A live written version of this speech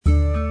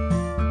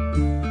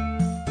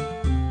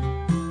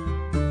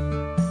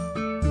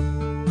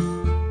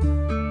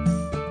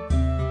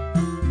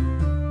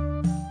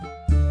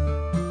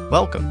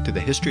Welcome to the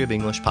History of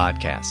English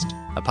podcast,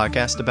 a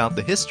podcast about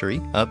the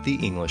history of the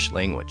English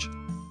language.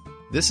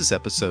 This is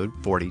episode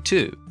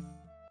 42,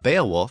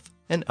 Beowulf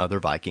and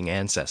Other Viking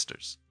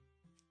Ancestors.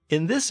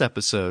 In this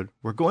episode,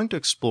 we're going to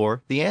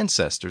explore the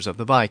ancestors of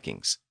the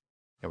Vikings,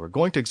 and we're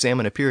going to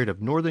examine a period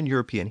of Northern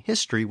European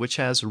history which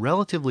has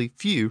relatively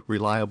few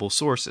reliable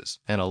sources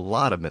and a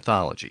lot of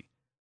mythology.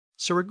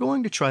 So we're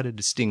going to try to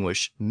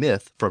distinguish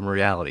myth from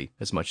reality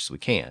as much as we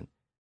can.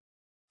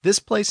 This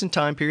place and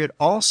time period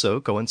also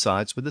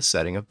coincides with the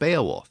setting of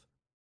Beowulf.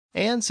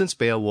 And since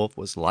Beowulf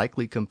was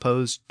likely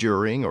composed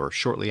during or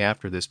shortly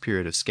after this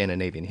period of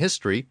Scandinavian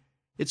history,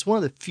 it's one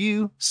of the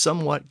few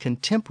somewhat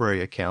contemporary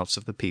accounts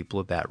of the people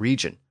of that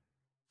region.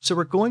 So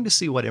we're going to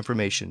see what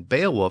information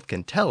Beowulf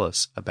can tell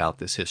us about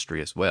this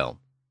history as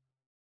well.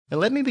 And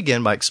let me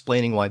begin by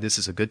explaining why this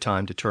is a good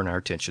time to turn our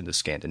attention to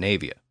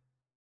Scandinavia.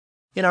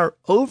 In our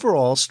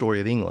overall story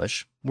of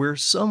English, we're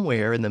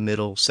somewhere in the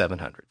middle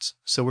 700s,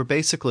 so we're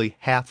basically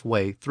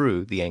halfway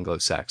through the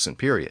Anglo-Saxon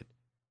period.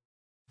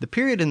 The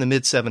period in the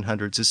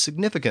mid-700s is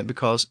significant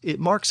because it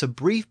marks a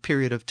brief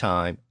period of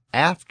time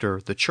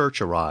after the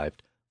church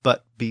arrived,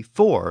 but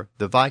before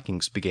the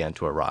Vikings began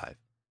to arrive.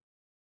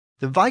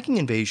 The Viking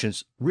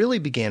invasions really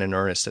began in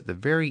earnest at the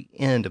very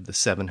end of the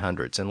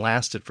 700s and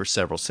lasted for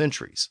several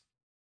centuries.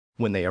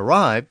 When they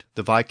arrived,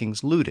 the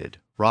Vikings looted,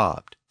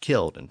 robbed,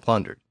 killed, and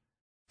plundered.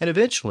 And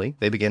eventually,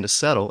 they began to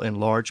settle in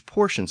large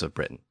portions of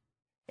Britain.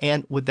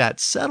 And with that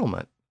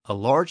settlement, a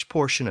large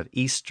portion of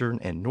eastern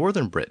and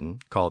northern Britain,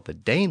 called the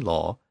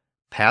Danelaw,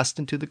 passed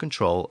into the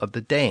control of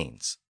the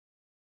Danes.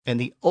 And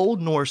the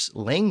Old Norse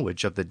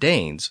language of the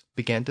Danes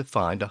began to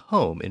find a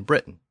home in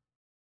Britain.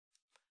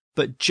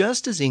 But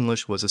just as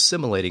English was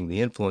assimilating the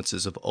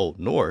influences of Old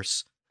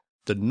Norse,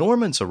 the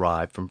Normans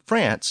arrived from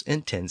France in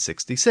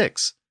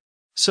 1066.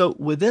 So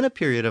within a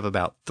period of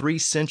about 3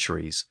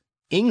 centuries,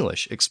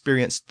 English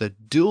experienced the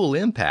dual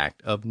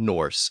impact of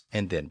Norse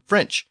and then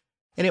French,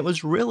 and it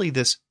was really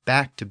this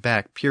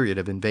back-to-back period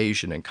of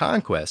invasion and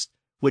conquest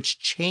which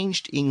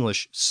changed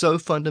English so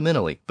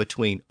fundamentally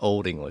between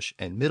Old English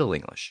and Middle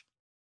English.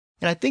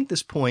 And I think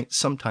this point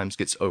sometimes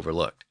gets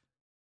overlooked.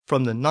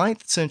 From the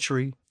 9th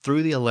century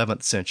through the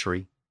 11th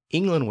century,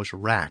 England was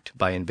racked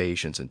by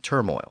invasions and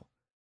turmoil.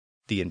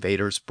 The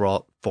invaders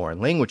brought foreign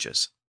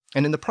languages,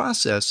 and in the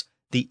process,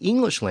 the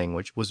English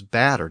language was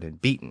battered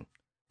and beaten.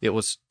 It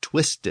was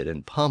twisted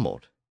and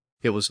pummeled.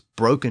 It was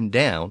broken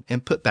down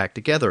and put back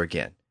together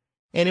again.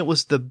 And it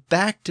was the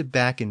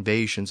back-to-back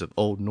invasions of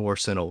Old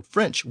Norse and Old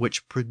French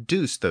which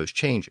produced those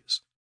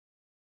changes.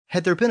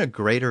 Had there been a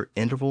greater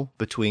interval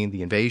between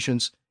the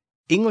invasions,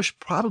 English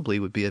probably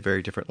would be a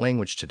very different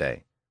language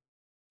today.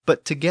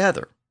 But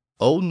together,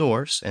 Old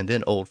Norse and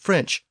then Old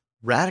French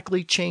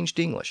radically changed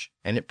English,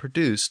 and it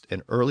produced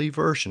an early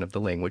version of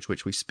the language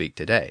which we speak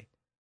today.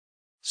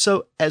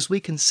 So, as we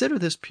consider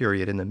this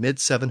period in the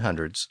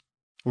mid-700s,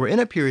 we're in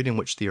a period in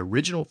which the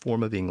original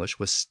form of English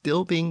was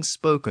still being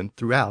spoken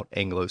throughout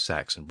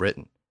Anglo-Saxon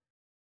Britain.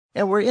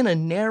 And we're in a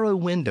narrow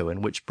window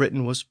in which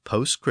Britain was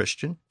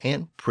post-Christian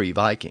and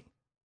pre-Viking.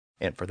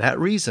 And for that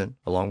reason,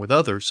 along with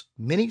others,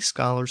 many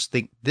scholars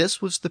think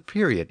this was the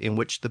period in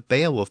which the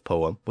Beowulf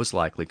poem was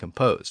likely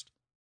composed.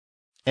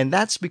 And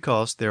that's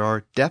because there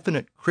are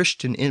definite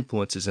Christian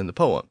influences in the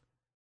poem,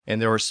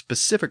 and there are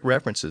specific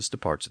references to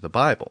parts of the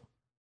Bible.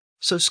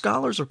 So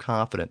scholars are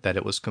confident that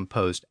it was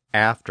composed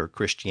after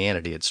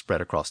Christianity had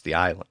spread across the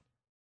island.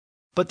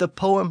 But the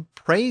poem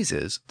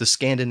praises the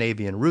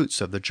Scandinavian roots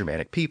of the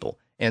Germanic people,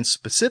 and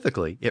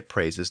specifically it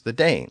praises the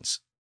Danes.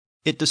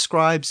 It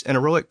describes an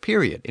heroic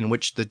period in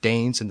which the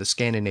Danes and the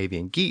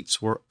Scandinavian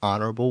Geats were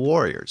honorable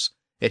warriors,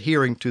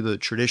 adhering to the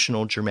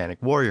traditional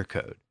Germanic warrior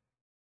code.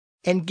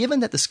 And given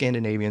that the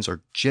Scandinavians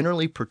are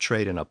generally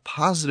portrayed in a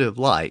positive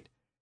light,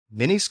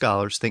 many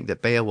scholars think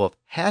that Beowulf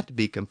had to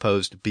be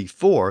composed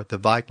before the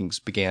Vikings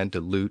began to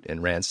loot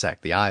and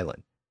ransack the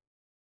island.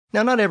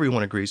 Now, not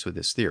everyone agrees with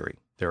this theory.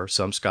 There are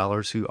some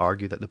scholars who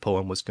argue that the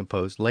poem was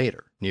composed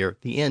later, near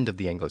the end of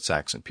the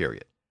Anglo-Saxon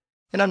period.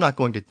 And I'm not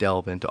going to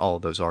delve into all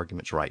of those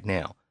arguments right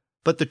now,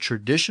 but the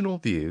traditional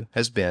view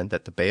has been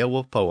that the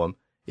Beowulf poem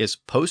is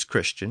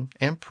post-Christian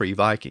and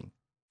pre-Viking.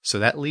 So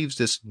that leaves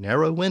this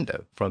narrow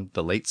window from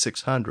the late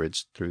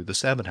 600s through the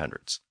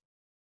 700s.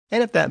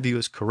 And if that view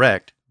is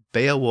correct,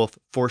 Beowulf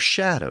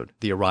foreshadowed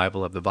the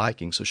arrival of the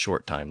Vikings a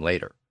short time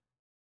later.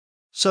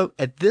 So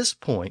at this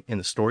point in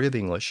the story of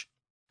English,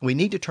 we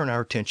need to turn our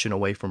attention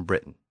away from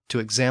Britain to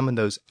examine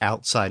those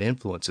outside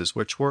influences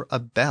which were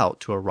about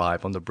to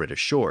arrive on the British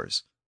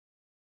shores.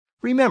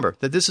 Remember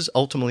that this is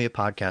ultimately a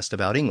podcast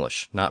about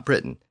English, not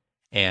Britain,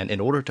 and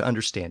in order to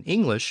understand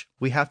English,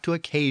 we have to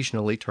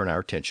occasionally turn our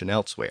attention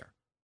elsewhere.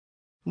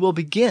 We'll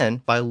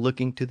begin by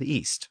looking to the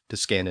east, to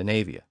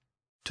Scandinavia,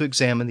 to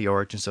examine the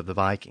origins of the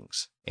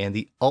Vikings and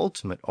the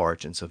ultimate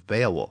origins of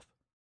Beowulf.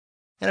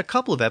 In a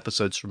couple of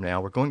episodes from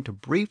now, we're going to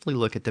briefly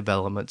look at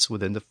developments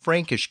within the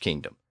Frankish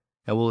kingdom,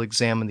 and we'll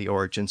examine the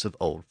origins of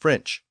Old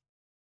French.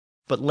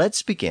 But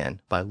let's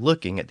begin by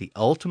looking at the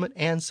ultimate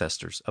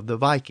ancestors of the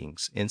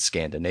Vikings in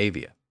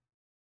Scandinavia.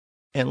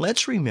 And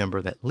let's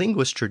remember that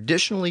linguists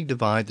traditionally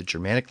divide the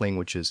Germanic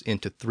languages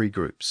into three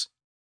groups.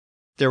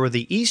 There were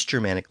the East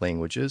Germanic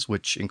languages,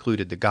 which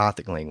included the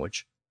Gothic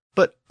language,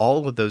 but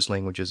all of those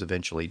languages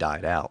eventually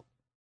died out.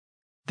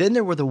 Then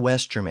there were the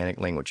West Germanic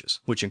languages,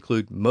 which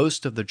include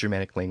most of the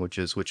Germanic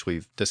languages which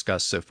we've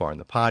discussed so far in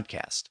the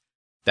podcast.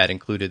 That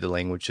included the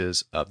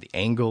languages of the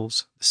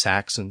Angles, the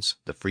Saxons,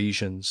 the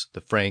Frisians,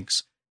 the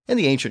Franks, and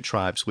the ancient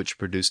tribes which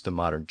produced the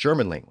modern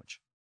German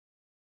language.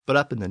 But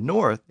up in the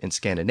north, in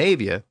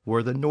Scandinavia,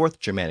 were the North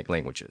Germanic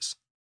languages.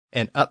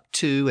 And up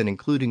to and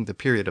including the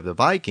period of the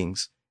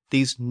Vikings,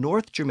 these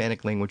North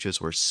Germanic languages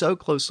were so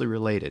closely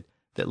related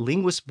that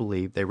linguists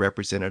believed they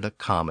represented a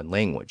common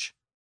language.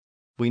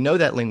 We know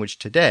that language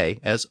today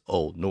as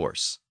Old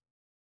Norse.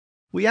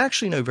 We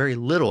actually know very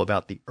little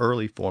about the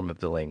early form of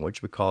the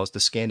language because the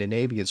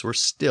Scandinavians were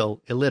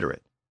still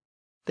illiterate.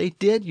 They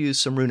did use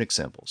some runic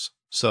symbols,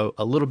 so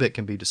a little bit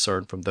can be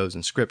discerned from those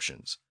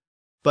inscriptions.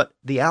 But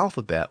the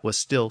alphabet was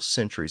still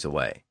centuries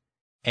away,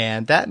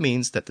 and that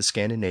means that the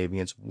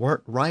Scandinavians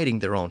weren't writing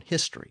their own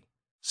history,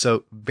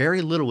 so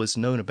very little is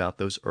known about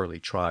those early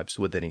tribes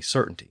with any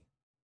certainty.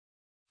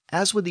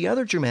 As with the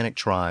other Germanic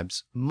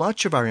tribes,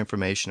 much of our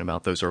information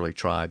about those early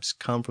tribes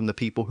come from the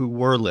people who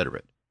were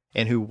literate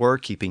and who were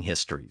keeping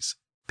histories,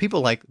 people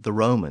like the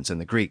Romans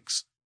and the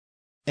Greeks.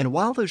 And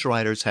while those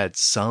writers had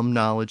some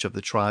knowledge of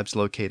the tribes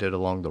located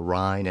along the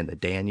Rhine and the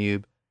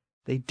Danube,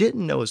 they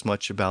didn't know as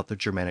much about the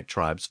Germanic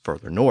tribes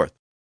further north.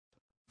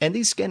 And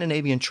these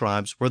Scandinavian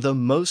tribes were the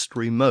most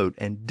remote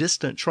and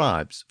distant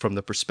tribes from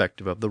the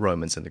perspective of the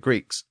Romans and the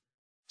Greeks.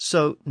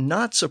 So,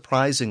 not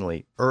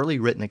surprisingly, early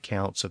written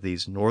accounts of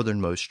these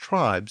northernmost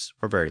tribes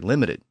were very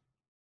limited.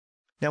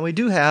 Now, we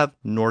do have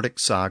Nordic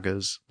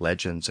sagas,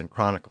 legends, and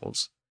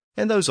chronicles,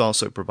 and those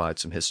also provide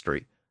some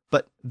history,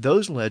 but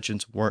those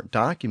legends weren't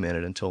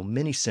documented until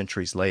many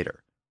centuries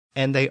later,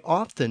 and they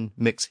often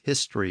mix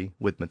history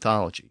with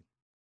mythology.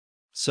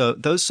 So,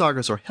 those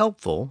sagas are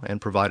helpful and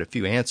provide a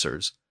few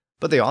answers,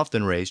 but they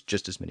often raise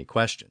just as many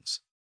questions.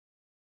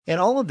 And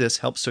all of this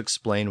helps to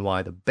explain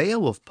why the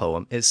Beowulf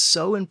poem is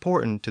so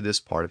important to this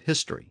part of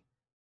history.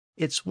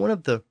 It's one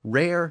of the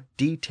rare,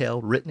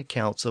 detailed written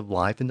accounts of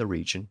life in the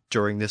region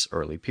during this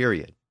early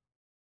period.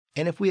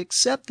 And if we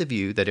accept the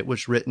view that it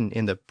was written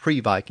in the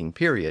pre-Viking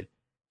period,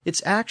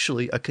 it's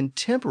actually a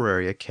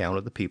contemporary account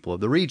of the people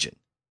of the region.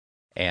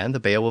 And the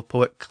Beowulf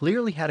poet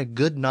clearly had a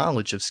good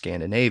knowledge of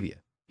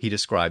Scandinavia. He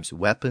describes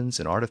weapons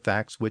and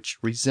artifacts which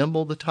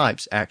resemble the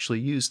types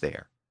actually used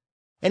there.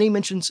 And he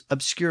mentions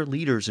obscure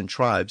leaders and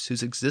tribes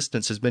whose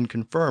existence has been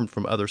confirmed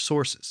from other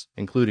sources,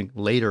 including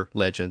later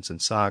legends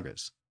and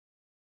sagas.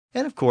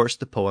 And of course,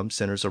 the poem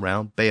centers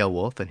around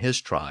Beowulf and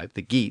his tribe,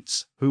 the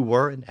Geats, who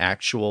were an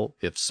actual,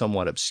 if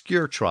somewhat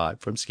obscure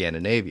tribe from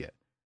Scandinavia.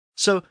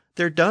 So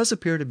there does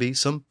appear to be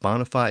some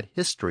bona fide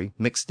history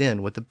mixed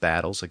in with the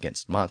battles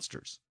against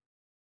monsters.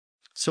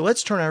 So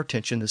let's turn our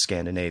attention to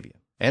Scandinavia.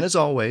 And as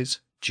always,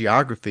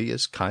 geography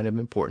is kind of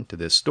important to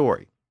this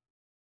story.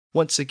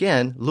 Once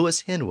again,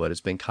 Lewis Henwood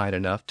has been kind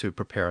enough to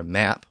prepare a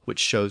map which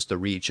shows the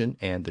region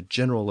and the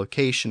general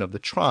location of the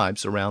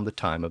tribes around the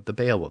time of the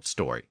Beowulf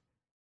story.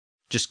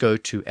 Just go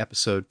to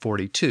episode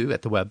 42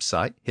 at the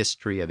website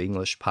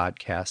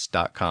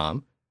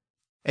historyofelglishpodcast.com,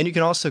 and you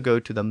can also go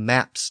to the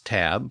Maps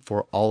tab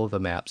for all of the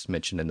maps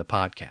mentioned in the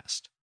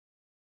podcast.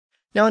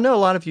 Now, I know a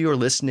lot of you are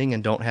listening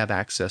and don't have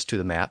access to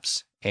the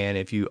maps, and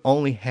if you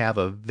only have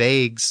a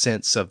vague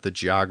sense of the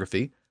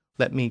geography,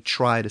 let me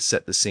try to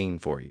set the scene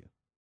for you.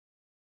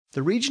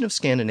 The region of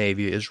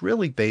Scandinavia is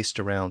really based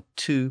around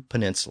two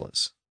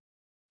peninsulas.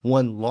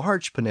 One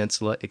large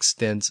peninsula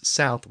extends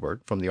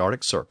southward from the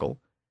Arctic Circle,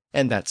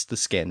 and that's the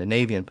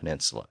Scandinavian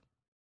Peninsula,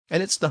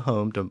 and it's the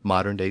home to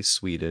modern-day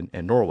Sweden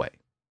and Norway.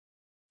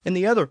 And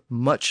the other,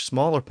 much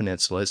smaller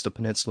peninsula is the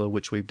peninsula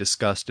which we've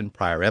discussed in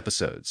prior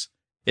episodes.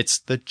 It's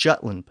the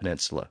Jutland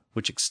Peninsula,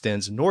 which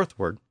extends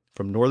northward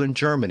from northern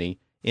Germany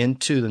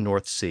into the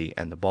North Sea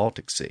and the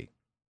Baltic Sea.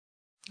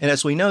 And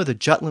as we know, the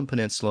Jutland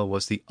Peninsula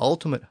was the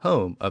ultimate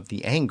home of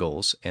the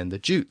Angles and the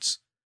Jutes,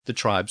 the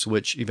tribes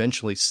which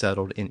eventually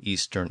settled in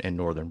eastern and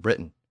northern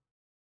Britain.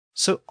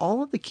 So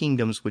all of the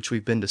kingdoms which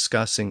we've been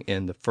discussing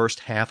in the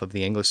first half of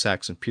the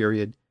Anglo-Saxon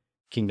period,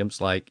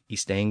 kingdoms like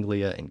East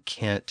Anglia and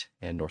Kent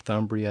and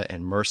Northumbria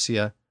and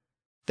Mercia,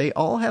 they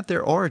all have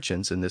their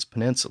origins in this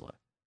peninsula.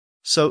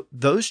 So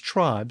those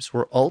tribes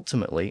were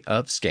ultimately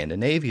of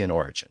Scandinavian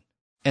origin,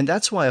 and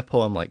that's why a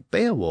poem like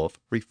Beowulf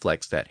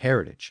reflects that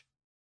heritage.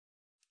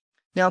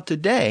 Now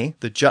today,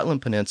 the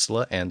Jutland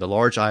Peninsula and the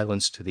large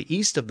islands to the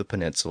east of the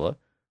peninsula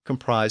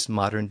comprise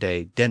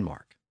modern-day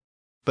Denmark.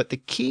 But the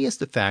key is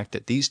the fact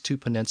that these two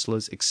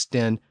peninsulas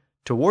extend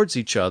towards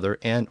each other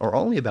and are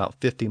only about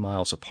 50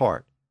 miles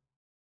apart.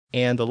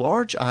 And the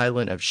large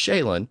island of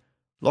Sjælland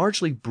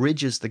largely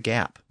bridges the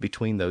gap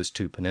between those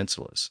two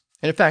peninsulas.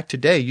 And in fact,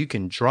 today you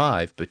can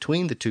drive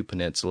between the two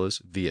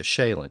peninsulas via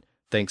Sjælland,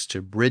 thanks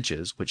to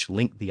bridges which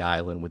link the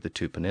island with the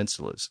two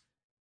peninsulas.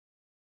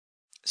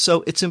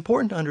 So it's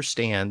important to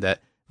understand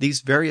that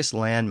these various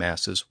land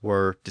masses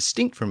were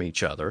distinct from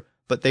each other,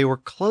 but they were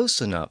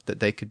close enough that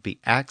they could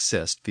be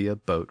accessed via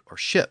boat or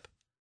ship.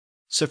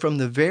 So from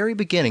the very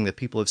beginning, the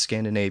people of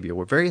Scandinavia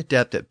were very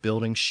adept at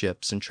building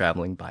ships and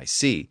traveling by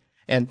sea.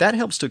 And that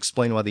helps to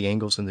explain why the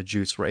Angles and the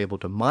Jutes were able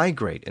to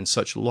migrate in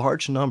such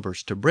large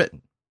numbers to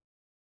Britain.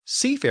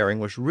 Seafaring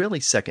was really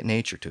second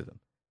nature to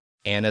them.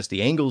 And as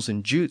the Angles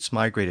and Jutes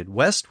migrated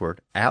westward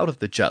out of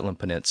the Jutland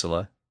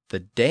Peninsula, the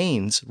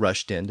Danes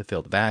rushed in to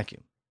fill the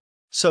vacuum.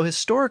 So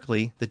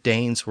historically, the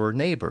Danes were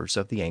neighbors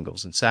of the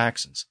Angles and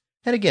Saxons.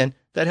 And again,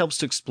 that helps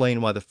to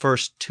explain why the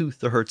first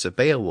 2/3 of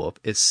Beowulf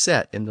is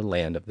set in the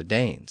land of the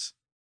Danes.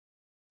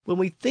 When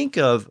we think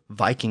of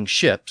Viking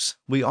ships,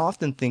 we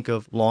often think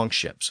of long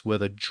ships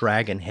with a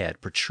dragon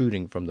head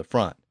protruding from the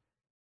front.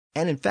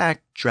 And in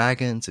fact,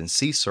 dragons and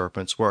sea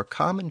serpents were a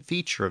common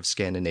feature of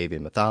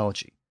Scandinavian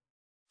mythology.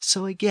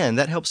 So again,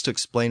 that helps to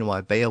explain why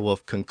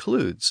Beowulf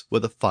concludes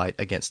with a fight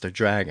against a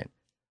dragon.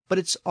 But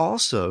it's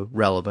also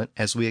relevant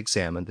as we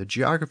examine the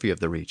geography of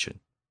the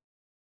region.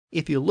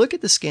 If you look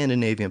at the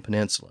Scandinavian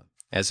peninsula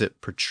as it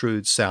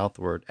protrudes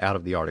southward out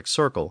of the Arctic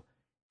Circle,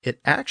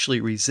 it actually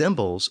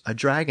resembles a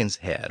dragon's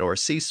head or a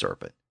sea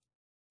serpent.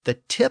 The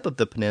tip of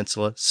the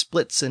peninsula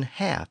splits in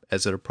half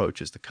as it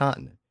approaches the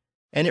continent,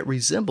 and it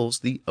resembles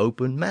the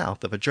open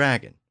mouth of a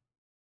dragon.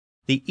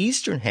 The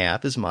eastern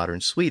half is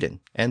modern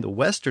Sweden, and the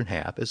western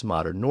half is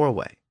modern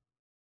Norway.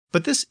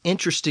 But this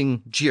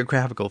interesting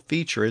geographical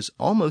feature is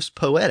almost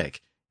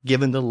poetic,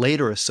 given the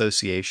later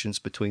associations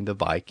between the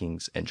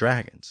Vikings and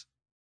dragons.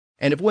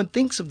 And if one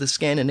thinks of the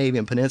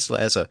Scandinavian peninsula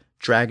as a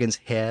dragon's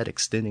head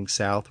extending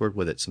southward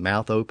with its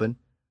mouth open,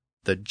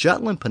 the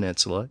Jutland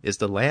Peninsula is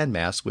the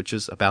landmass which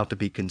is about to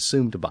be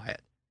consumed by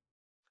it.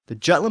 The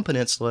Jutland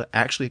Peninsula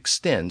actually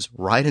extends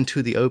right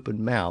into the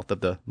open mouth of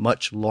the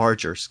much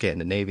larger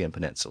Scandinavian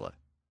peninsula.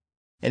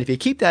 And if you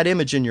keep that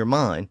image in your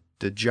mind,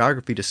 the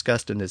geography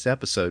discussed in this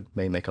episode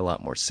may make a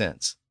lot more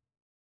sense.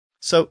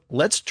 So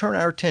let's turn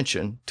our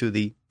attention to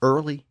the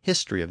early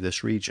history of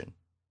this region.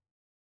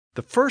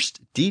 The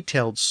first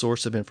detailed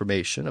source of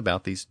information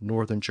about these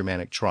northern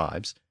Germanic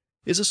tribes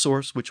is a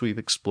source which we've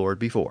explored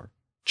before,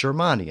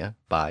 Germania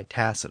by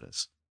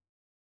Tacitus.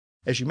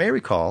 As you may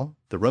recall,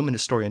 the Roman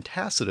historian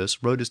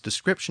Tacitus wrote his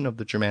description of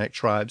the Germanic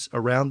tribes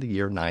around the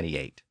year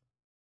 98.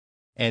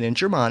 And in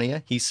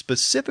Germania, he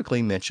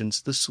specifically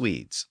mentions the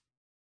Swedes.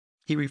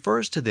 He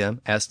refers to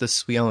them as the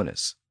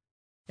Suiones,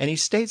 and he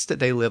states that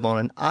they live on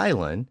an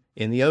island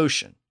in the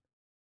ocean.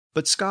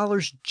 But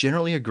scholars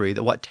generally agree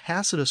that what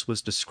Tacitus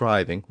was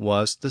describing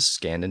was the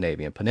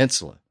Scandinavian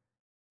peninsula.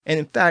 And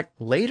in fact,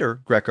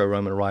 later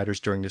Greco-Roman writers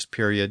during this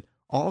period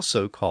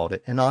also called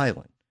it an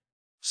island.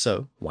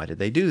 So why did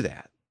they do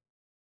that?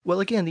 Well,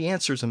 again, the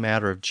answer is a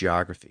matter of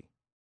geography.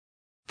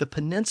 The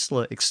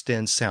peninsula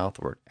extends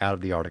southward out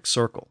of the Arctic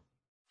Circle.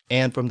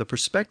 And from the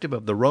perspective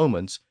of the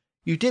Romans,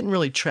 you didn't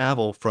really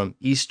travel from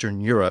Eastern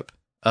Europe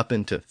up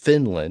into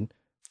Finland,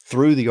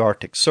 through the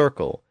Arctic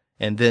Circle,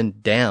 and then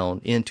down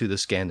into the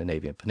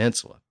Scandinavian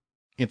peninsula.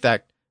 In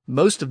fact,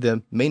 most of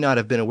them may not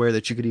have been aware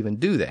that you could even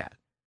do that.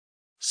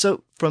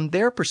 So from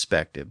their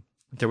perspective,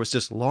 there was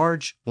this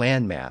large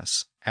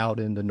landmass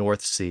out in the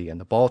North Sea and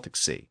the Baltic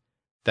Sea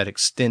that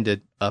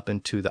extended up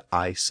into the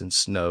ice and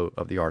snow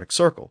of the Arctic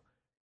Circle.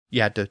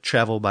 You had to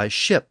travel by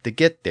ship to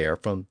get there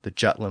from the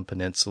Jutland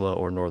Peninsula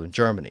or northern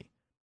Germany.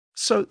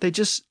 So they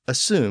just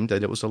assumed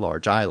that it was a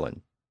large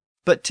island.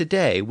 But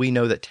today we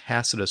know that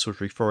Tacitus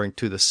was referring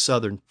to the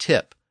southern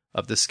tip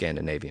of the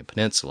Scandinavian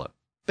peninsula,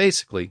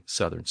 basically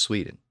southern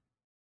Sweden.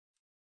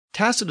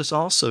 Tacitus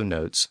also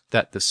notes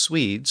that the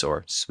Swedes,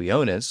 or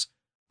Suiones,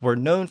 were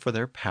known for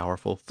their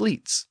powerful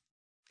fleets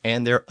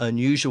and their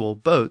unusual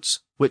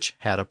boats, which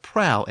had a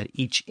prow at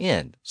each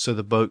end so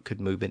the boat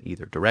could move in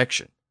either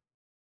direction.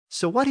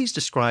 So what he's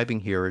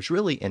describing here is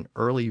really an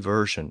early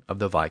version of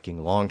the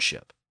Viking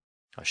longship,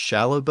 a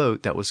shallow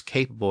boat that was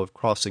capable of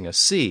crossing a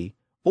sea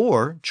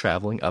or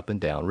traveling up and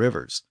down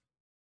rivers.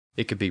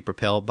 It could be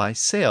propelled by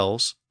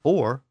sails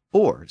or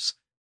oars,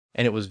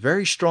 and it was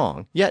very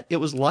strong, yet it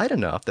was light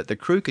enough that the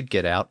crew could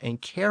get out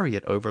and carry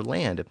it over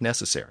land if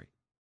necessary.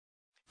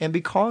 And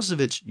because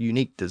of its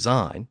unique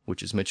design,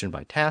 which is mentioned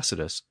by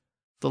Tacitus,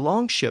 the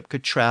longship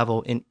could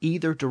travel in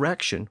either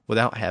direction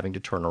without having to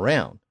turn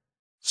around.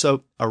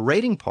 So a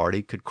raiding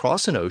party could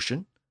cross an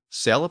ocean,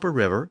 sail up a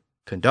river,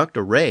 conduct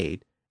a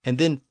raid, and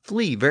then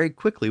flee very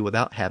quickly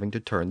without having to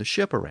turn the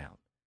ship around.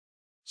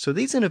 So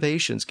these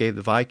innovations gave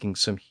the Vikings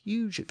some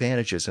huge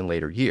advantages in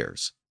later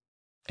years.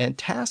 And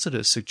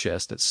Tacitus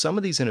suggests that some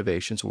of these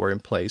innovations were in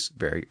place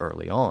very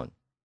early on.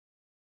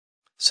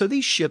 So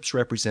these ships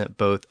represent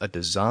both a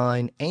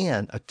design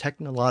and a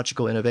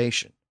technological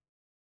innovation.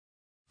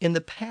 In the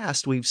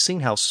past, we've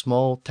seen how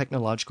small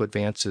technological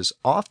advances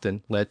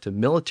often led to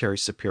military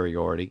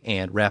superiority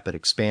and rapid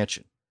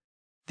expansion.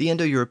 The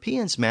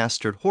Indo-Europeans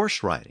mastered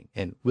horse riding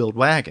and wheeled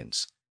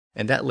wagons,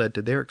 and that led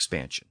to their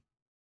expansion.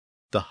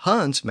 The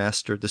Huns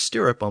mastered the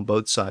stirrup on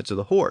both sides of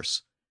the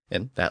horse,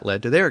 and that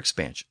led to their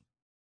expansion.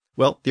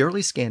 Well, the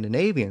early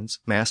Scandinavians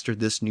mastered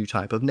this new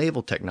type of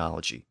naval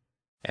technology,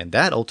 and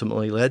that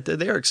ultimately led to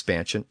their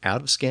expansion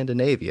out of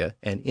Scandinavia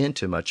and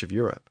into much of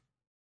Europe.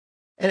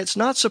 And it's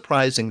not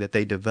surprising that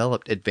they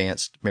developed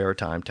advanced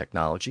maritime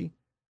technology.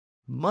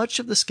 Much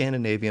of the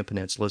Scandinavian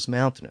peninsula is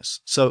mountainous,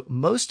 so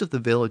most of the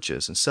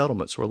villages and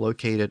settlements were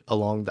located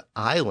along the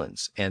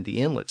islands and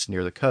the inlets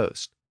near the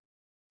coast.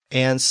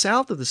 And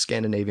south of the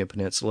Scandinavian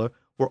peninsula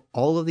were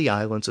all of the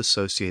islands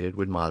associated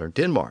with modern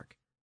Denmark.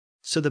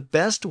 So the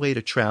best way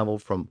to travel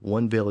from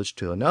one village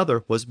to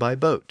another was by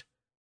boat.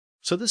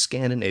 So the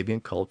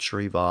Scandinavian culture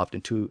evolved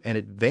into an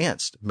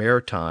advanced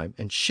maritime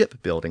and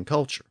shipbuilding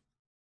culture.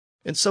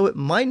 And so it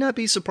might not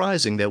be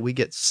surprising that we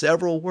get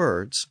several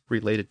words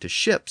related to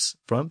ships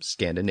from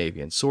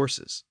Scandinavian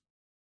sources.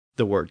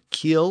 The word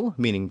keel,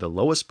 meaning the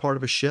lowest part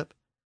of a ship,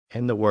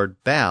 and the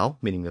word bow,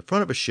 meaning the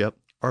front of a ship,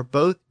 are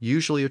both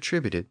usually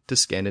attributed to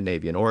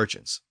Scandinavian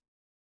origins.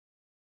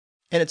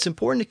 And it's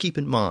important to keep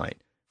in mind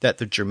that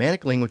the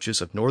Germanic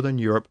languages of Northern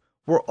Europe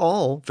were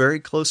all very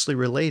closely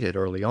related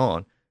early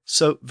on,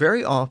 so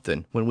very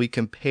often when we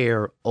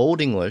compare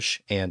Old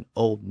English and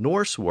Old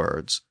Norse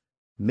words,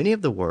 many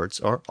of the words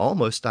are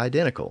almost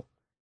identical.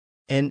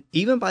 And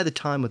even by the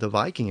time of the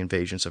Viking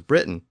invasions of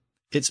Britain,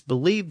 it's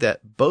believed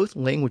that both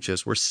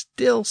languages were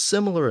still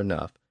similar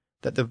enough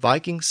that the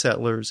Viking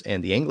settlers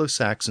and the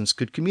Anglo-Saxons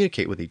could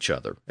communicate with each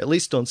other, at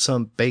least on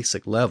some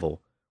basic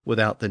level,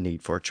 without the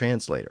need for a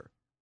translator.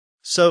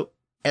 So,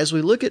 as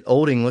we look at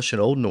Old English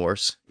and Old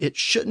Norse, it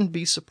shouldn't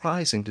be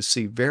surprising to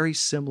see very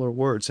similar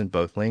words in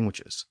both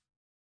languages.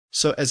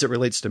 So, as it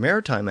relates to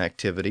maritime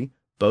activity,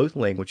 both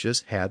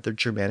languages had the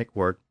Germanic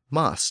word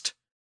mast,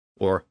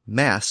 or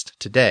mast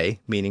today,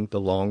 meaning the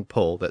long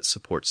pole that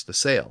supports the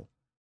sail.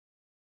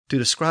 To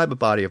describe a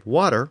body of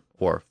water,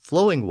 or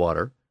flowing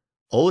water,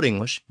 Old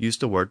English used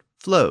the word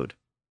flowed,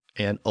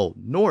 and Old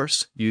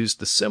Norse used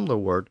the similar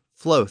word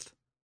floth.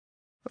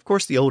 Of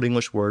course, the Old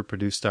English word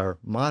produced our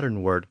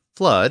modern word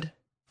flood,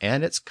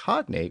 and it's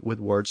cognate with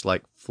words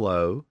like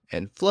flow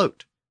and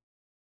float.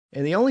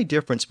 And the only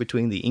difference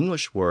between the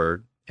English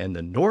word and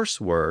the Norse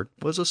word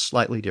was a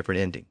slightly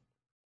different ending.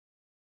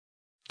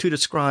 To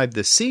describe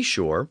the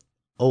seashore,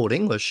 Old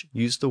English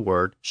used the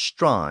word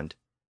strand,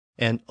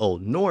 and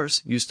Old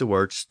Norse used the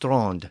word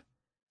strand.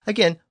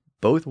 Again,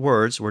 both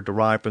words were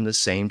derived from the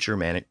same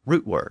Germanic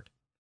root word.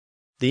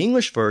 The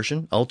English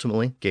version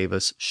ultimately gave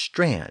us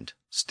strand,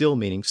 still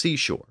meaning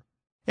seashore,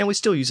 and we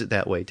still use it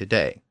that way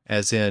today,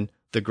 as in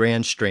the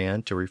Grand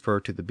Strand to refer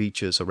to the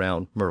beaches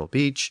around Myrtle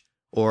Beach,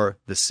 or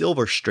the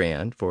Silver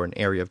Strand for an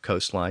area of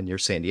coastline near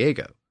San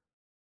Diego.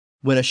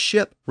 When a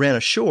ship ran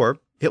ashore,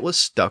 it was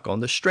stuck on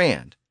the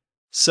strand,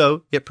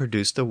 so it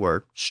produced the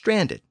word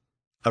stranded,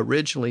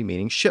 originally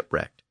meaning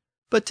shipwrecked,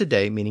 but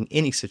today meaning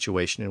any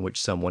situation in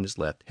which someone is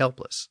left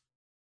helpless.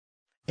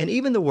 And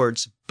even the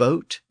words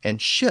boat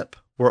and ship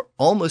were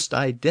almost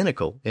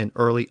identical in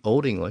early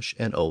Old English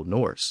and Old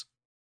Norse.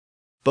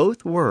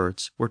 Both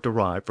words were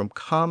derived from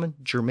common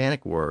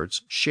Germanic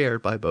words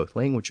shared by both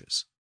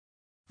languages.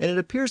 And it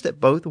appears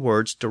that both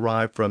words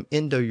derived from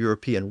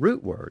Indo-European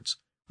root words,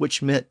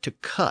 which meant to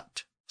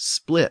cut,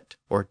 split,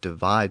 or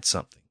divide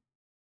something.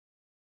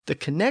 The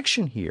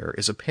connection here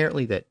is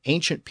apparently that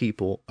ancient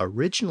people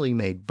originally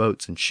made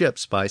boats and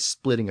ships by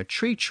splitting a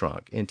tree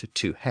trunk into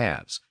two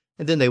halves,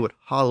 and then they would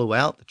hollow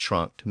out the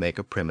trunk to make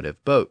a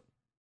primitive boat.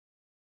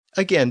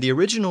 Again, the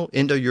original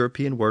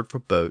Indo-European word for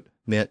boat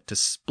meant to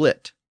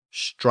split,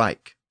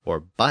 strike,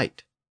 or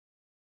bite.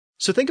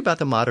 So think about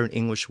the modern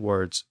English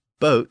words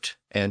boat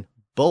and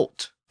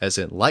bolt, as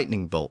in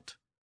lightning bolt.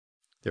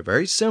 They're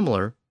very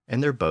similar,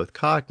 and they're both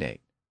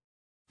cognate.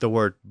 The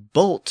word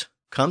bolt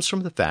comes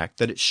from the fact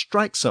that it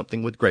strikes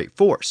something with great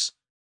force.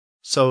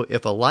 So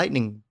if a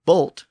lightning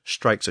bolt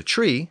strikes a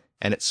tree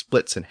and it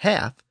splits in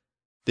half,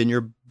 then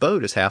your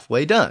boat is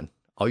halfway done.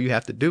 All you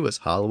have to do is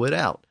hollow it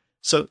out.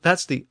 So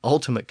that's the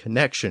ultimate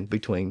connection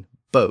between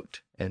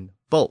boat and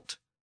bolt.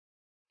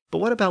 But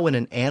what about when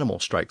an animal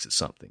strikes at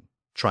something,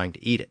 trying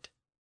to eat it?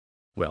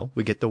 Well,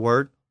 we get the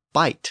word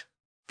bite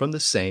from the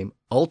same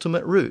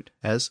ultimate root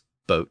as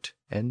boat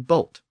and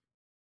bolt.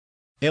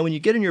 And when you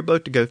get in your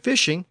boat to go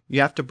fishing, you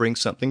have to bring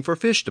something for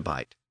fish to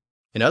bite.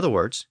 In other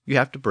words, you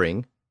have to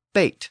bring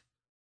bait,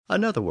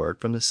 another word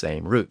from the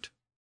same root.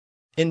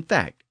 In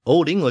fact,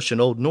 Old English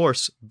and Old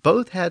Norse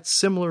both had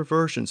similar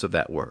versions of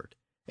that word,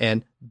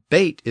 and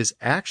bait is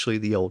actually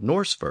the Old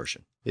Norse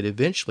version. It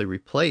eventually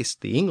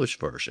replaced the English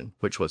version,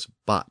 which was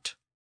bot.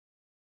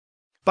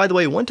 By the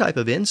way, one type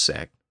of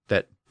insect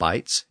that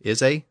bites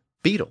is a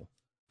beetle,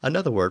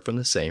 another word from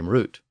the same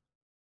root.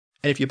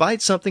 And if you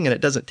bite something and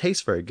it doesn't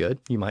taste very good,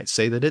 you might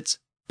say that it's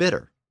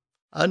bitter,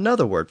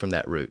 another word from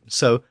that root.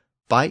 So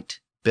bite,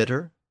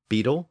 bitter,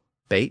 beetle,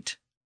 bait,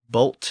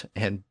 bolt,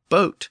 and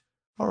boat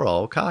are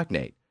all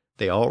cognate.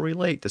 They all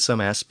relate to some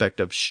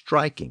aspect of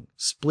striking,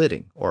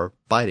 splitting, or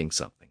biting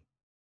something.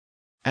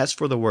 As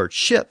for the word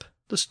ship,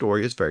 the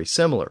story is very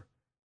similar.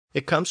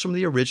 It comes from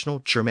the original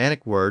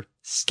Germanic word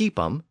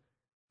skipum,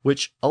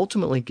 which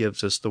ultimately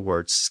gives us the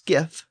words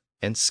skiff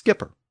and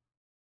skipper.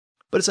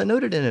 But as I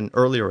noted in an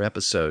earlier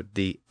episode,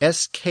 the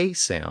SK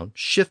sound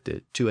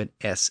shifted to an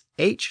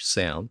SH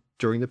sound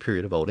during the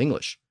period of Old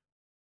English.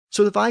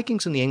 So the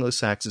Vikings and the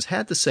Anglo-Saxons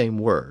had the same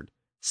word,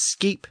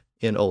 skeep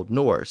in Old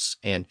Norse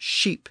and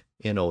sheep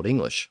in Old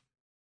English.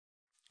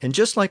 And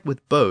just like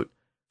with boat,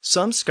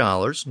 some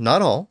scholars,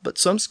 not all, but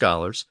some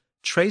scholars,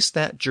 trace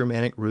that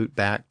Germanic root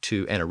back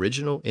to an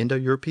original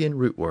Indo-European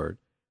root word,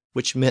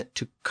 which meant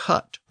to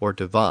cut or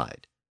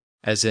divide,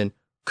 as in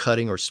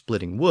cutting or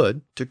splitting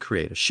wood to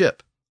create a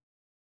ship.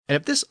 And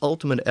if this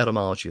ultimate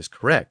etymology is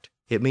correct,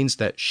 it means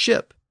that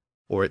ship,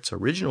 or its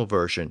original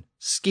version,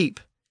 skeep,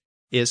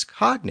 is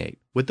cognate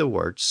with the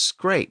word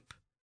scrape,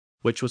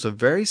 which was a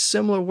very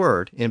similar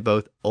word in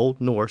both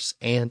Old Norse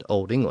and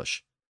Old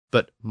English.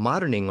 But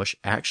modern English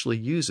actually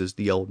uses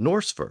the Old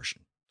Norse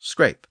version,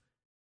 scrape.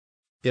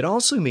 It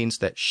also means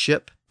that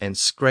ship and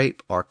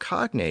scrape are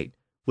cognate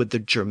with the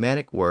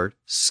Germanic word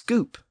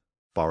scoop,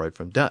 borrowed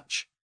from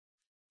Dutch.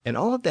 And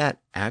all of that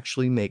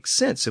actually makes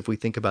sense if we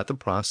think about the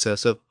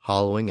process of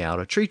hollowing out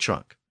a tree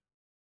trunk.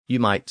 You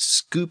might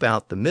scoop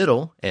out the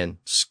middle and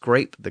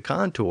scrape the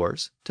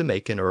contours to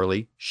make an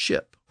early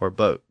ship or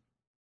boat.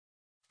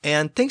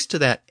 And thanks to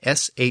that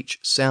SH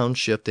sound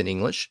shift in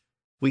English,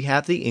 we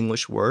have the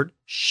English word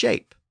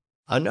shape,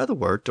 another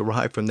word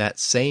derived from that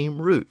same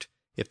root,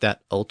 if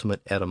that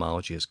ultimate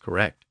etymology is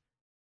correct.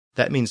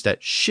 That means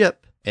that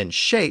ship and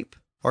shape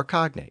are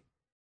cognate.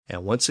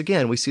 And once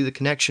again, we see the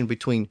connection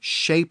between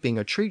shaping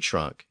a tree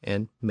trunk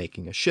and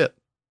making a ship.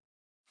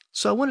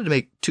 So I wanted to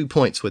make 2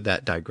 points with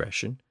that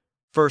digression.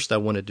 First, I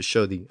wanted to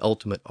show the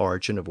ultimate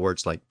origin of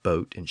words like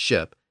boat and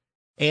ship.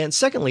 And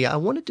secondly, I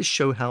wanted to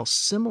show how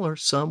similar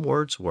some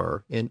words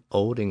were in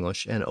Old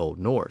English and Old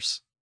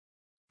Norse.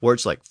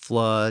 Words like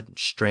flood,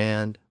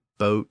 strand,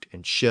 boat,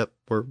 and ship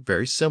were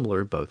very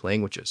similar in both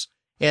languages.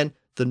 And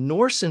the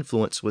Norse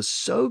influence was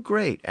so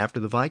great after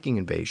the Viking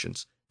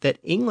invasions that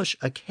English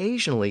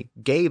occasionally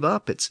gave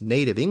up its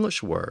native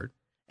English word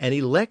and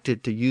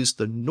elected to use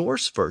the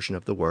Norse version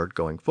of the word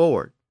going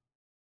forward.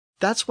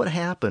 That's what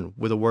happened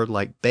with a word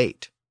like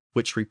bait,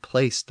 which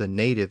replaced the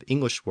native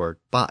English word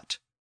bot.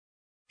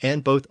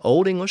 And both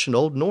Old English and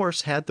Old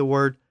Norse had the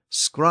word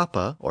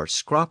scrappa or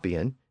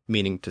scropian,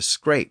 meaning to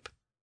scrape.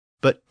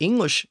 But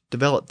English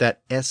developed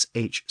that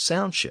SH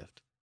sound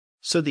shift.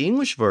 So the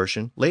English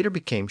version later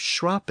became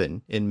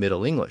schrappen in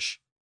Middle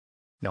English.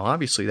 Now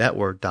obviously that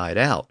word died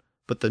out,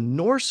 but the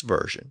Norse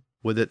version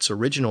with its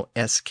original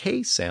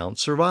SK sound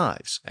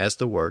survives as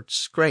the word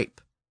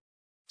scrape.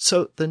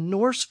 So the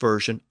Norse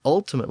version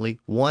ultimately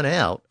won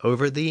out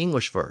over the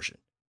English version.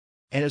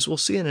 And as we'll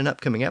see in an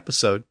upcoming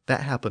episode,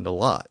 that happened a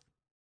lot.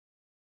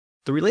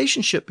 The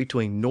relationship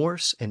between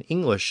Norse and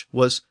English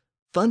was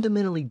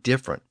fundamentally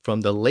different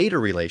from the later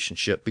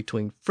relationship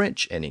between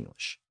French and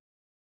English.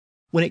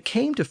 When it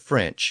came to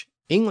French,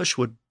 English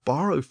would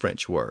borrow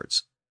French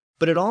words,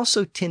 but it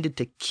also tended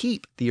to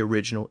keep the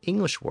original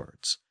English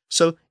words.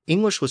 So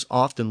English was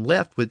often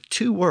left with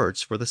 2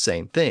 words for the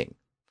same thing.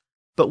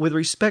 But with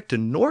respect to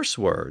Norse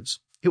words,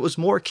 it was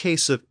more a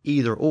case of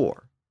either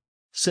or.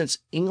 Since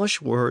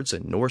English words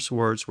and Norse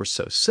words were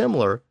so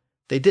similar,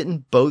 they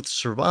didn't both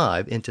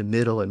survive into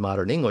Middle and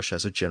Modern English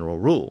as a general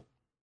rule.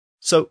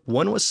 So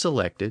one was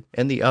selected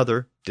and the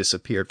other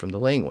disappeared from the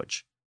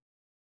language.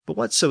 But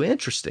what's so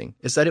interesting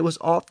is that it was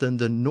often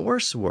the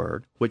Norse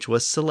word which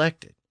was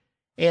selected.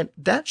 And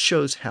that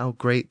shows how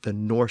great the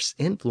Norse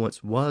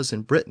influence was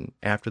in Britain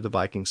after the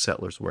Viking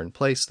settlers were in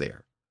place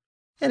there.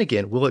 And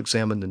again, we'll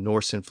examine the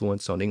Norse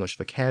influence on English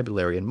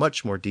vocabulary in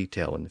much more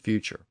detail in the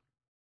future.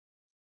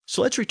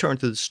 So let's return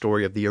to the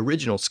story of the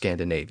original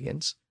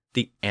Scandinavians,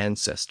 the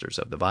ancestors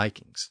of the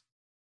Vikings.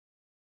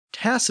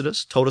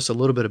 Tacitus told us a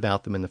little bit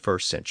about them in the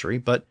 1st century,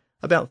 but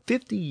about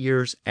 50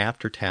 years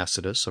after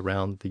Tacitus,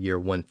 around the year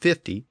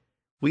 150,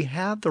 we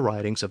have the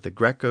writings of the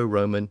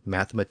Greco-Roman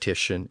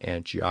mathematician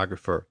and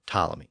geographer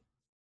Ptolemy.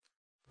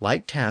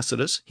 Like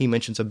Tacitus, he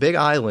mentions a big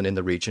island in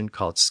the region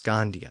called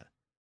Scandia.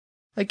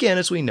 Again,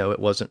 as we know, it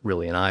wasn't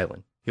really an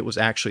island. It was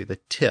actually the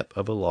tip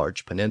of a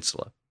large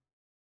peninsula.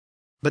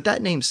 But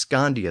that name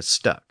Scandia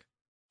stuck.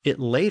 It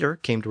later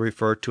came to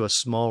refer to a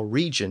small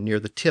region near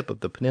the tip of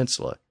the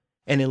peninsula,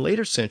 and in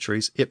later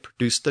centuries it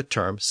produced the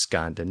term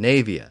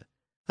Scandinavia,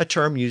 a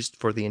term used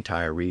for the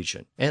entire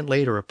region, and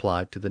later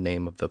applied to the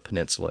name of the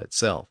peninsula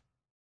itself.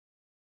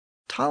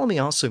 Ptolemy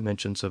also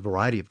mentions a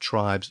variety of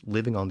tribes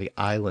living on the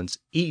islands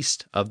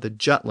east of the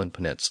Jutland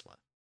Peninsula.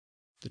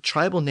 The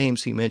tribal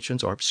names he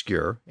mentions are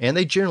obscure, and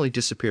they generally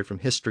disappeared from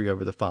history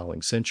over the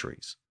following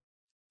centuries.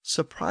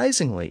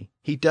 Surprisingly,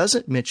 he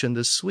doesn't mention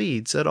the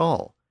Swedes at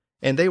all,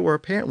 and they were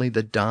apparently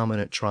the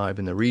dominant tribe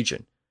in the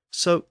region.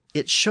 So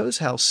it shows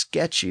how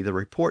sketchy the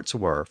reports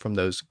were from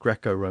those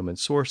Greco-Roman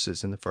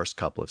sources in the first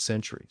couple of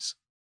centuries.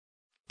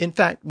 In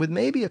fact, with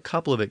maybe a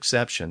couple of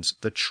exceptions,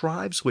 the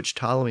tribes which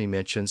Ptolemy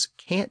mentions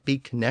can't be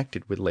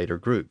connected with later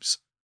groups.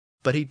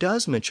 But he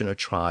does mention a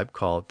tribe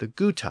called the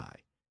Gutai,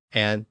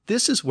 and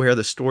this is where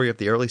the story of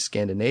the early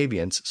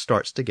Scandinavians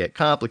starts to get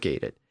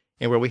complicated,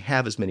 and where we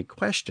have as many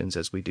questions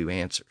as we do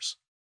answers.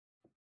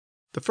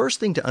 The first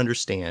thing to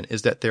understand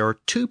is that there are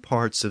 2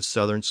 parts of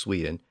southern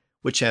Sweden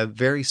which have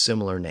very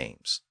similar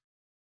names.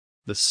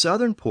 The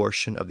southern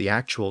portion of the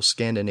actual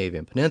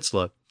Scandinavian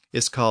peninsula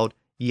is called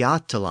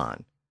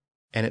Jatalan,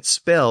 and it's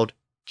spelled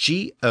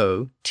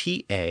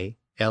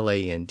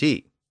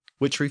Gotland,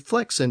 which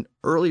reflects an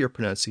earlier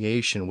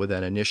pronunciation with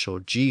an initial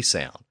G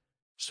sound,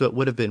 so it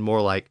would have been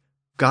more like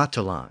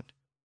Gotaland.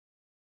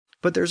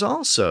 But there's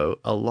also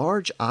a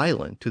large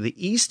island to the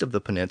east of the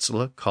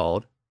peninsula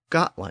called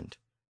Gotland,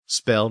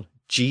 spelled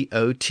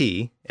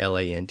Gotland.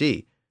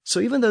 So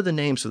even though the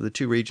names of the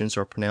two regions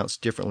are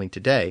pronounced differently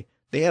today,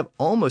 they have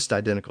almost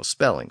identical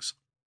spellings.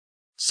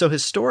 So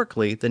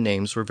historically, the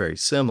names were very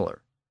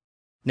similar.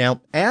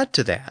 Now, add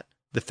to that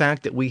the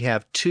fact that we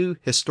have two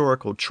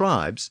historical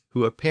tribes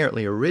who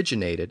apparently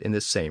originated in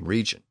the same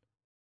region.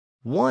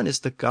 One is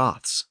the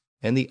Goths,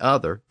 and the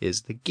other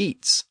is the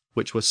Geats,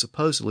 which was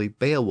supposedly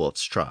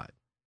Beowulf's tribe.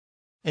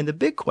 And the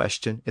big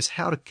question is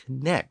how to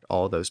connect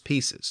all those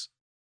pieces.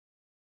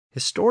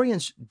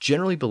 Historians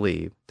generally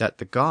believe that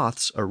the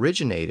Goths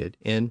originated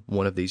in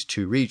one of these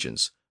two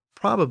regions,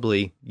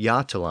 probably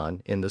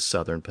Götaland in the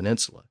southern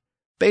peninsula,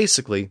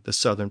 basically the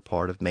southern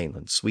part of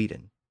mainland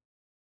Sweden.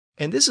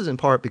 And this is in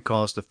part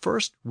because the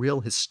first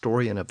real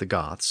historian of the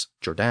Goths,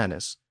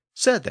 Jordanes,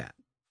 said that.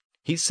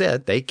 He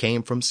said they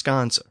came from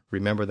Skansa.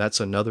 Remember, that's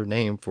another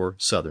name for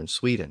southern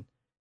Sweden.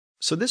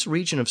 So this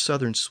region of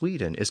southern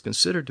Sweden is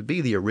considered to be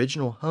the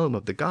original home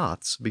of the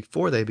Goths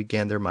before they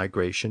began their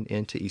migration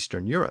into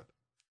Eastern Europe.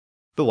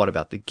 But what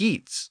about the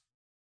Geats?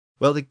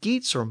 Well, the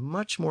Geats are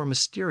much more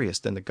mysterious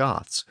than the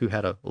Goths, who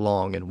had a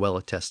long and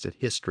well-attested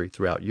history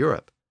throughout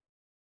Europe.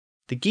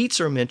 The Geats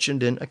are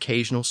mentioned in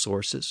occasional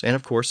sources, and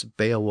of course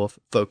Beowulf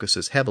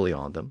focuses heavily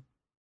on them.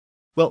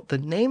 Well, the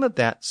name of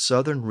that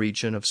southern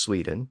region of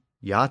Sweden,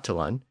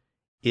 Götaland,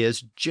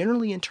 is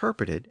generally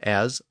interpreted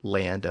as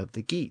Land of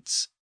the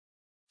Geats.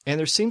 And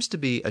there seems to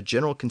be a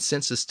general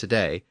consensus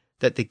today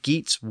that the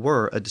Geats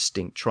were a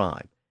distinct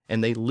tribe,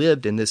 and they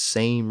lived in this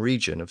same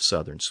region of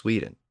southern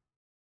Sweden.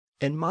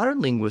 And modern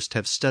linguists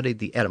have studied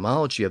the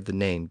etymology of the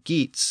name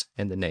Geats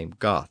and the name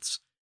Goths,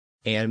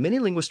 and many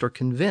linguists are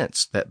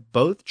convinced that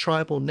both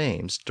tribal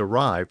names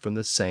derive from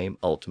the same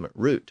ultimate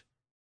root.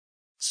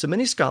 So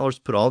many scholars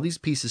put all these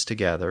pieces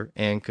together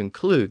and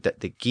conclude that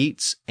the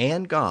Geats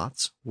and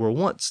Goths were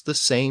once the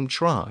same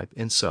tribe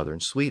in southern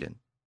Sweden.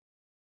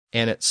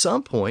 And at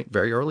some point,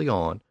 very early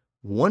on,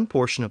 one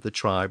portion of the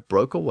tribe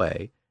broke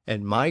away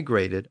and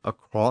migrated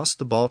across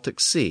the Baltic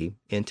Sea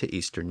into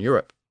Eastern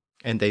Europe,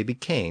 and they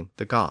became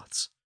the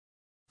Goths.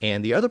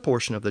 And the other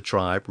portion of the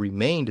tribe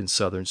remained in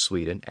southern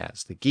Sweden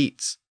as the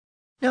Geats.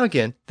 Now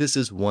again, this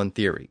is one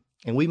theory,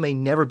 and we may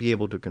never be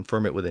able to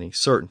confirm it with any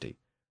certainty,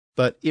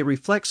 but it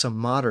reflects a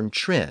modern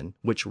trend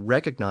which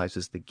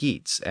recognizes the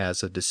Geats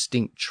as a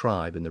distinct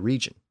tribe in the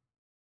region.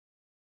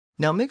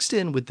 Now, mixed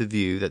in with the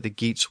view that the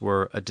Geats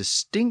were a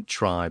distinct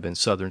tribe in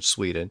southern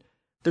Sweden,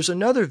 there's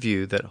another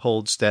view that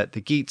holds that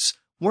the Geats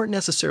weren't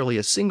necessarily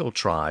a single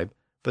tribe,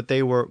 but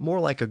they were more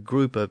like a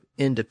group of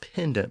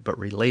independent but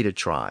related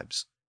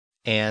tribes.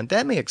 And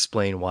that may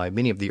explain why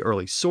many of the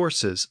early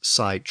sources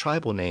cite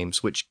tribal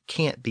names which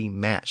can't be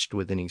matched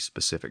with any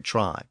specific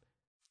tribe.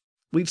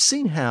 We've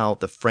seen how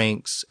the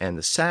Franks and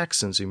the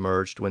Saxons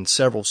emerged when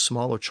several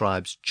smaller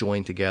tribes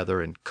joined together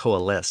and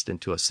coalesced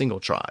into a single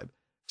tribe.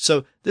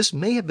 So this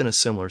may have been a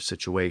similar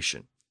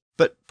situation,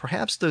 but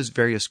perhaps those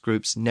various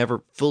groups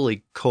never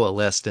fully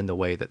coalesced in the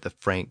way that the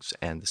Franks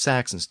and the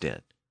Saxons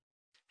did.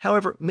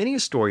 However, many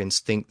historians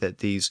think that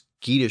these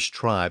Geatish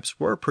tribes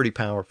were pretty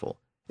powerful,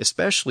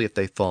 especially if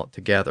they fought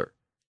together,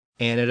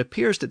 and it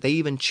appears that they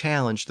even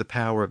challenged the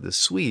power of the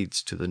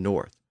Swedes to the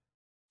north.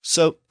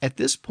 So at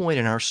this point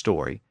in our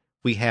story,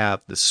 we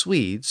have the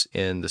Swedes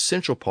in the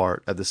central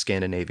part of the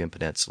Scandinavian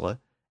peninsula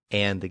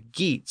and the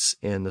Geats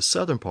in the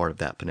southern part of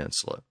that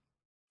peninsula.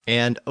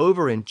 And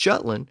over in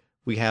Jutland,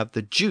 we have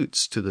the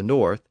Jutes to the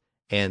north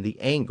and the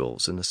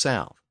Angles in the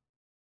south.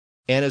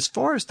 And as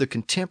far as the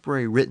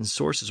contemporary written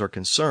sources are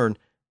concerned,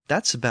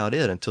 that's about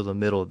it until the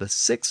middle of the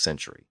 6th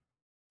century.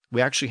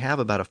 We actually have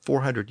about a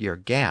 400-year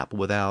gap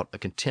without a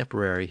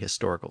contemporary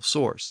historical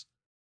source.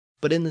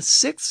 But in the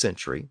 6th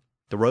century,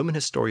 the Roman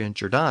historian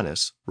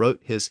Jordanes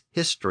wrote his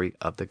History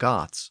of the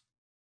Goths.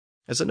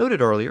 As I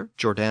noted earlier,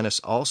 Jordanes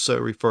also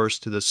refers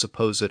to the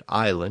supposed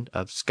island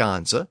of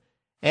Skansa,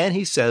 and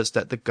he says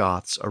that the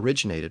Goths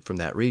originated from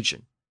that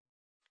region.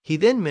 He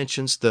then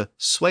mentions the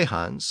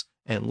Swehans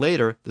and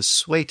later the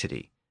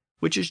Suetidae,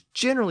 which is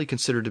generally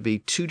considered to be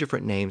two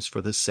different names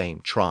for the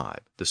same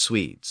tribe, the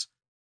Swedes.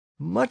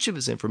 Much of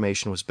his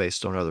information was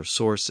based on other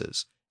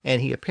sources,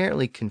 and he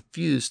apparently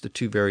confused the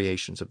two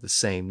variations of the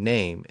same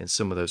name in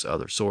some of those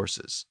other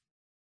sources.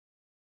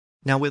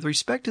 Now, with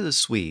respect to the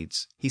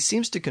Swedes, he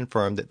seems to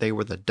confirm that they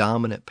were the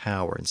dominant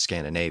power in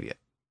Scandinavia.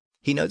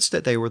 He notes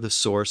that they were the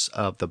source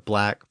of the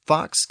black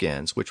fox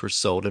skins which were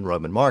sold in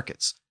Roman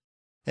markets.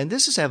 And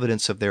this is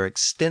evidence of their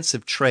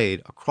extensive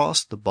trade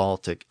across the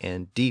Baltic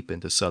and deep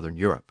into southern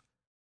Europe.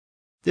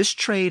 This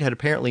trade had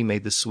apparently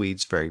made the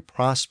Swedes very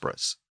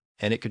prosperous,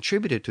 and it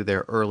contributed to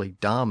their early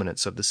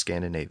dominance of the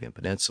Scandinavian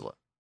peninsula.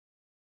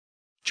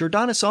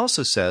 Jordanes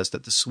also says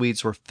that the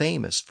Swedes were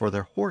famous for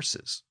their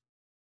horses.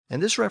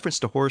 And this reference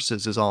to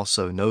horses is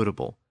also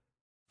notable.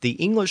 The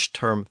English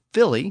term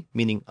filly,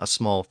 meaning a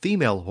small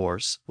female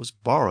horse, was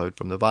borrowed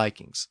from the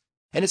Vikings,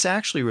 and it's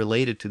actually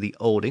related to the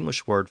Old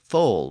English word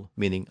foal,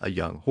 meaning a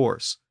young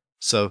horse.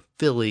 So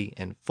filly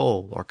and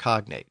foal are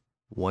cognate.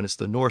 One is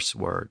the Norse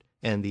word,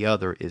 and the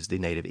other is the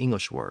native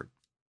English word.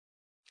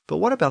 But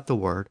what about the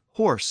word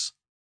horse?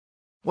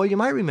 Well, you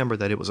might remember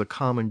that it was a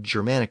common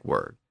Germanic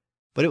word,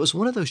 but it was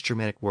one of those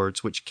Germanic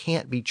words which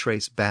can't be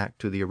traced back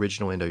to the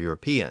original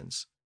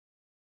Indo-Europeans.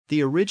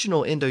 The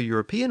original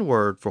Indo-European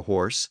word for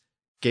horse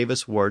gave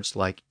us words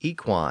like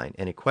equine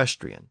and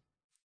equestrian.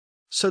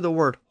 So the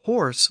word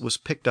horse was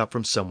picked up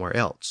from somewhere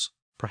else,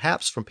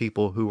 perhaps from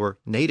people who were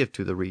native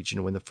to the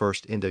region when the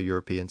first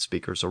Indo-European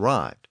speakers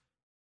arrived.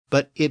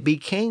 But it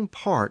became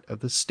part of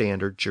the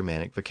standard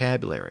Germanic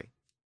vocabulary.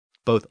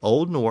 Both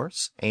Old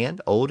Norse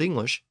and Old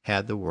English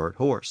had the word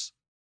horse.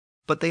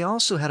 But they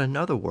also had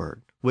another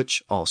word,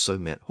 which also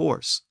meant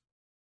horse.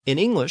 In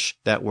English,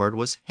 that word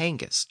was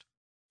hengist,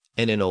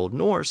 and in Old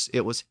Norse,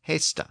 it was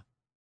hesta.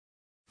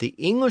 The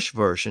English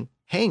version,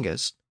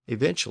 hengist,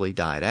 eventually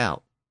died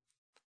out.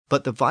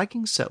 But the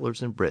Viking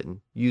settlers in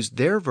Britain used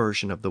their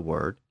version of the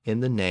word in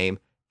the name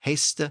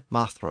heste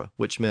mathra,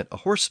 which meant a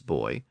horse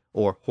boy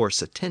or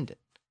horse attendant.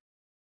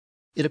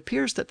 It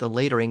appears that the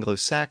later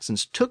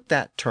Anglo-Saxons took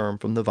that term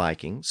from the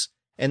Vikings,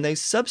 and they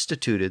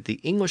substituted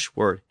the English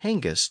word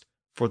hengist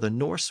for the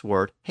Norse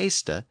word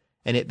hesta,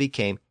 and it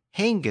became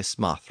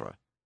hengismathra.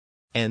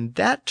 And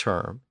that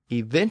term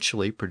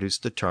eventually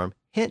produced the term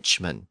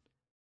henchman,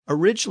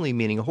 originally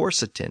meaning a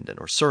horse attendant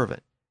or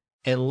servant,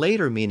 and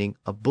later meaning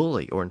a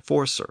bully or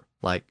enforcer,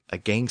 like a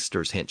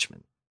gangster's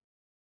henchman.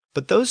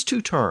 But those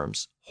two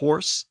terms,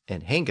 horse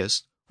and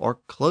hengist, are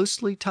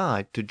closely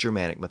tied to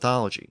Germanic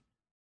mythology.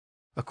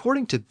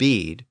 According to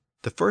Bede,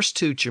 the first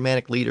two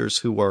Germanic leaders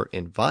who were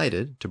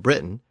invited to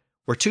Britain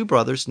were two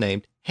brothers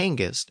named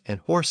Hengist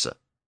and Horsa.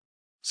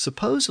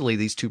 Supposedly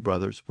these two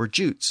brothers were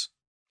Jutes,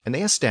 and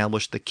they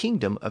established the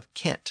kingdom of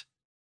Kent.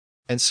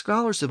 And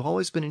scholars have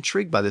always been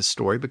intrigued by this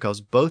story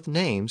because both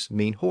names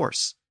mean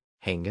horse,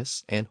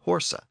 Hengist and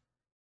Horsa.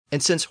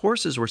 And since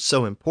horses were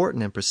so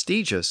important and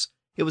prestigious,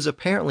 it was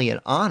apparently an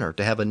honor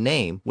to have a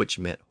name which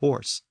meant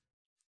horse.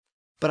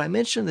 But I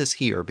mention this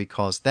here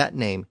because that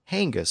name,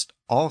 Hengist,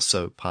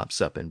 also pops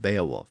up in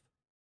Beowulf.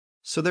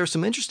 So there are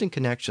some interesting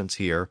connections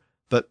here,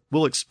 but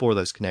we'll explore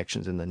those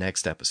connections in the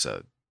next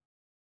episode.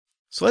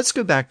 So let's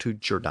go back to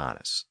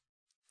Jordanes.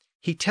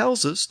 He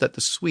tells us that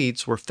the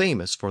Swedes were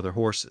famous for their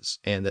horses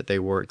and that they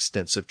were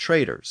extensive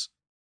traders.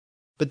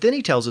 But then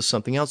he tells us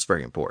something else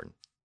very important.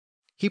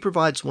 He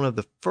provides one of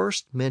the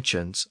first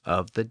mentions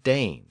of the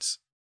Danes.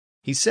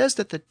 He says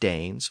that the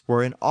Danes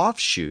were an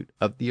offshoot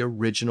of the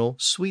original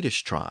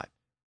Swedish tribe.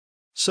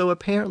 So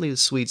apparently the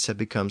Swedes had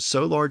become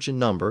so large in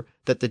number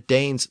that the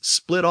Danes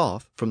split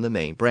off from the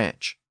main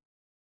branch.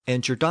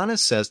 And Jordanes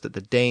says that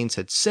the Danes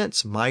had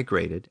since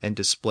migrated and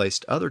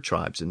displaced other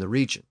tribes in the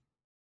region.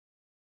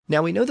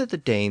 Now we know that the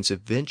Danes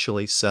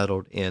eventually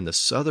settled in the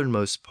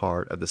southernmost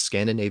part of the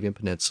Scandinavian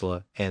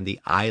peninsula and the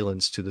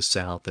islands to the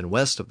south and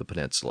west of the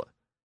peninsula.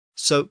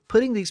 So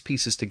putting these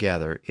pieces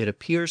together, it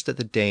appears that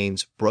the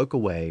Danes broke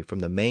away from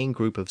the main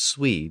group of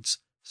Swedes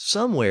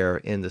somewhere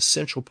in the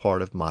central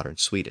part of modern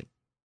Sweden.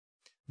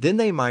 Then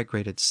they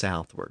migrated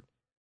southward.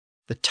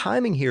 The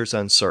timing here is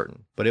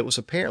uncertain, but it was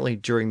apparently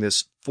during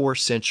this 4th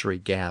century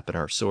gap in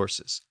our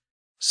sources,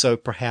 so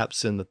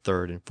perhaps in the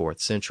 3rd and 4th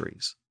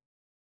centuries.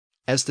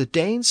 As the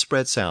Danes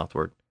spread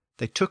southward,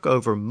 they took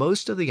over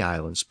most of the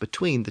islands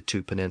between the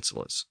two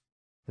peninsulas,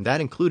 and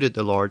that included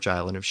the large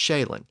island of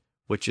Sjælland,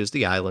 which is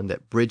the island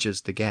that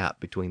bridges the gap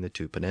between the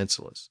two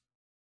peninsulas.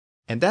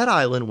 And that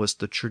island was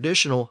the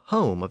traditional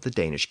home of the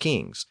Danish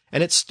kings,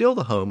 and it's still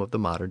the home of the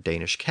modern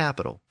Danish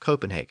capital,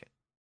 Copenhagen.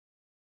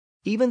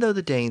 Even though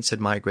the Danes had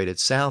migrated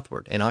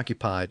southward and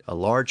occupied a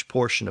large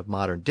portion of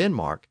modern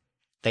Denmark,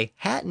 they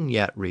hadn't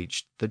yet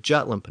reached the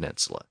Jutland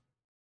Peninsula.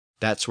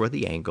 That's where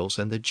the Angles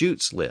and the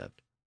Jutes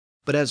lived.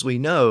 But as we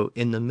know,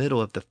 in the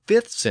middle of the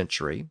 5th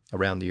century,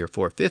 around the year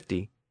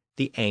 450,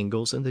 the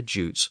Angles and the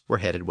Jutes were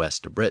headed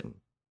west to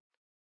Britain.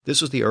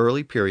 This was the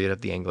early period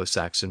of the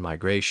Anglo-Saxon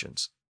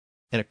migrations.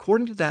 And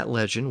according to that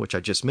legend, which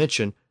I just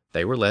mentioned,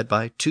 they were led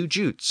by two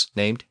Jutes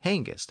named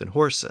Hengist and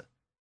Horsa.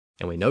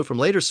 And we know from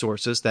later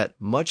sources that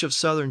much of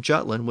southern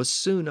Jutland was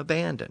soon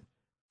abandoned.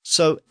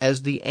 So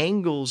as the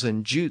Angles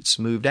and Jutes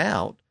moved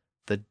out,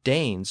 the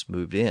Danes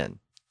moved in,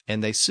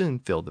 and they soon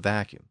filled the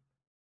vacuum.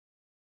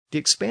 The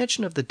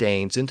expansion of the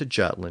Danes into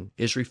Jutland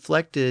is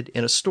reflected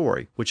in a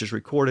story which is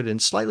recorded in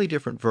slightly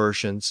different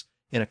versions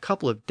in a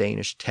couple of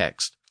Danish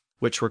texts,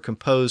 which were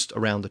composed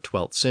around the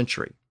 12th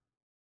century.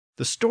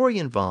 The story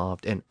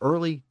involved an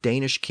early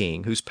Danish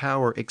king whose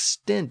power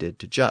extended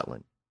to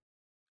Jutland.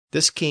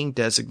 This king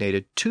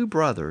designated two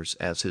brothers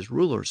as his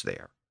rulers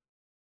there.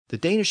 The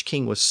Danish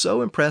king was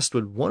so impressed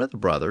with one of the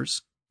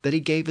brothers that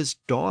he gave his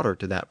daughter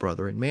to that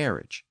brother in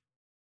marriage.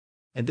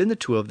 And then the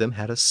two of them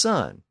had a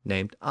son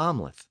named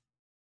Amleth.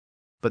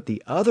 But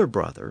the other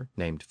brother,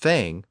 named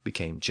Feng,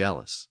 became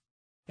jealous,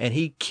 and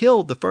he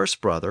killed the first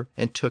brother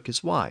and took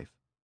his wife.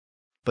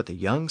 But the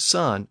young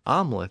son,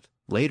 Amleth,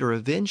 later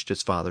avenged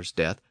his father's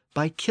death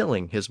by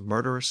killing his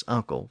murderous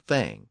uncle,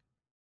 Thang.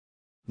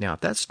 Now,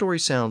 if that story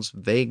sounds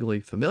vaguely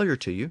familiar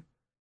to you,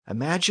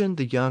 imagine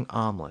the young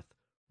Amleth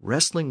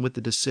wrestling with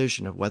the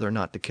decision of whether or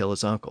not to kill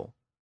his uncle,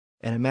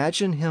 and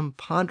imagine him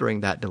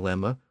pondering that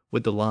dilemma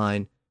with the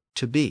line,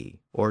 to be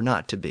or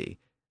not to be,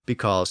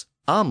 because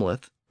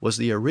Amleth was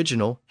the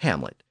original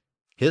Hamlet.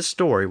 His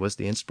story was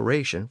the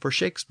inspiration for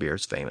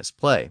Shakespeare's famous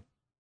play.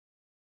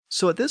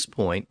 So at this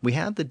point, we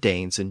have the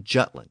Danes in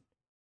Jutland,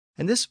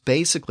 and this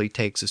basically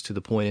takes us to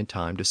the point in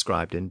time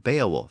described in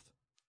Beowulf.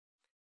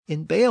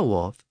 In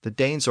Beowulf, the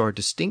Danes are a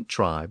distinct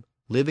tribe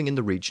living in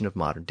the region of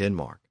modern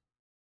Denmark.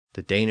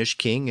 The Danish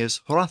king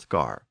is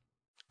Hrothgar,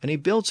 and he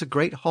builds a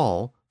great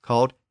hall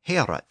called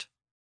Heorot.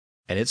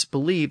 And it's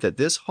believed that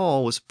this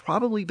hall was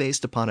probably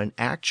based upon an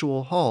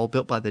actual hall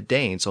built by the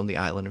Danes on the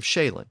island of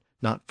Sjælland,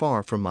 not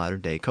far from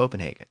modern-day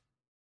Copenhagen.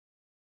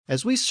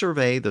 As we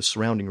survey the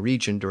surrounding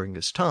region during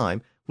this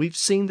time, we've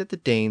seen that the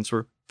Danes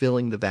were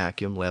filling the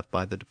vacuum left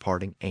by the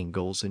departing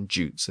Angles and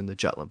Jutes in the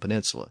Jutland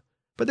Peninsula,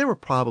 but there were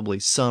probably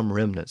some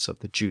remnants of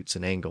the Jutes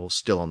and Angles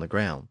still on the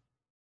ground.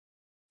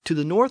 To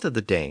the north of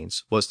the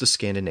Danes was the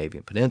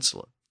Scandinavian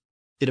peninsula.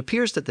 It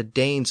appears that the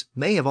Danes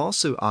may have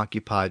also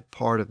occupied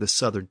part of the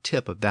southern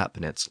tip of that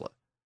peninsula,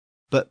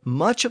 but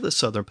much of the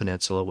southern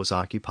peninsula was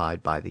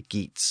occupied by the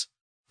Geats.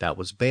 That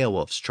was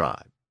Beowulf's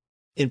tribe.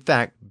 In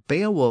fact,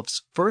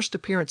 Beowulf's first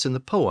appearance in the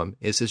poem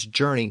is his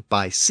journey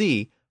by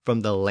sea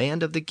from the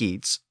land of the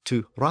Geats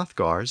to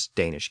Hrothgar's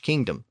Danish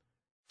kingdom.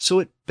 So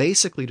it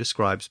basically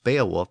describes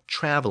Beowulf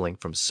traveling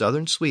from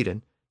southern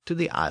Sweden to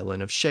the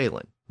island of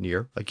Sjælland,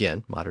 near,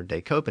 again,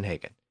 modern-day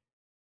Copenhagen.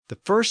 The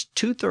first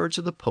two-thirds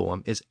of the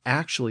poem is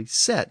actually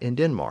set in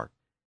Denmark,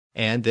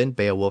 and then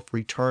Beowulf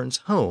returns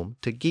home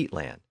to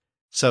Geatland,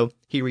 so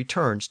he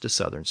returns to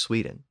southern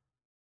Sweden.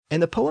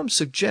 And the poem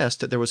suggests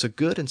that there was a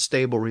good and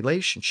stable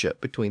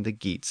relationship between the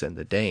Geats and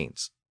the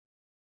Danes.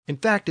 In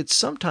fact, it's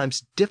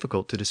sometimes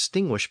difficult to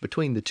distinguish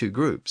between the two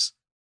groups.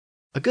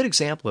 A good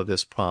example of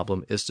this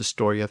problem is the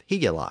story of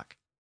Higelac.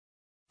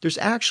 There's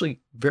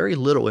actually very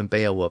little in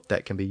Beowulf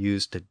that can be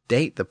used to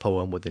date the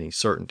poem with any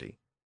certainty,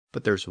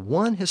 but there's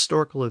one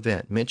historical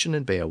event mentioned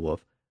in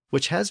Beowulf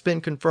which has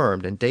been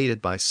confirmed and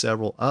dated by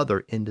several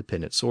other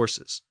independent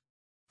sources.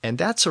 And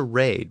that's a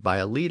raid by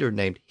a leader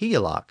named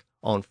Higelac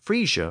on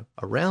Frisia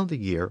around the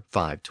year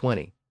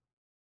 520.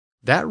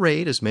 That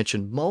raid is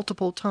mentioned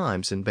multiple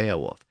times in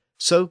Beowulf,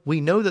 so we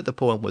know that the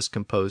poem was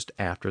composed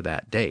after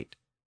that date.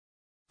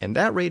 And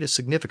that raid is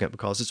significant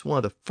because it's one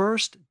of the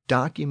first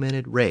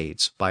documented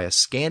raids by a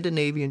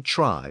Scandinavian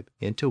tribe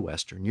into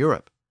Western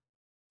Europe.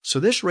 So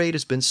this raid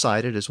has been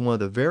cited as one of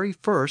the very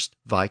first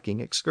Viking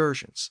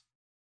excursions.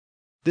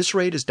 This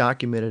raid is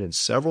documented in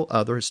several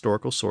other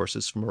historical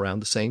sources from around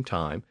the same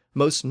time,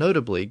 most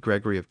notably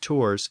Gregory of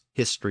Tours'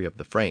 History of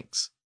the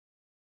Franks.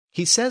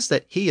 He says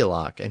that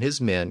Higelac and his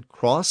men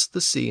crossed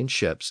the sea in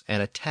ships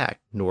and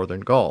attacked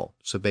northern Gaul,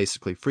 so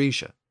basically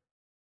Frisia.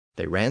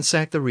 They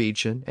ransacked the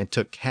region and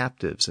took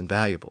captives and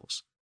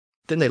valuables.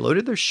 Then they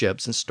loaded their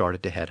ships and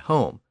started to head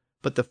home,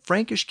 but the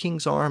Frankish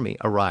king's army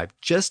arrived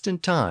just in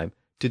time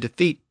to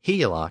defeat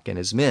Higelac and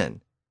his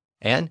men,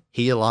 and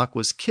Higelac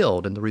was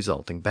killed in the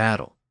resulting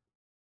battle.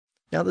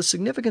 Now, the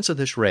significance of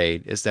this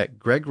raid is that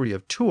Gregory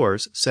of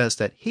Tours says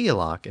that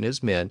Higelac and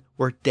his men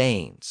were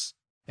Danes,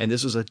 and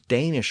this was a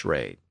Danish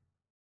raid.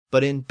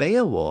 But in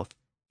Beowulf,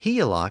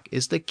 Higelac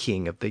is the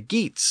king of the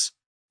Geats.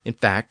 In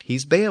fact,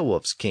 he's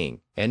Beowulf's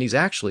king, and he's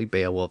actually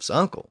Beowulf's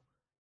uncle.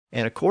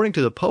 And according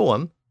to the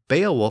poem,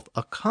 Beowulf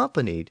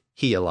accompanied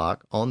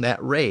Higelac on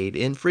that raid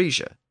in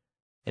Frisia.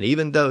 And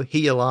even though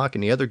Higelac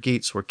and the other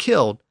Geats were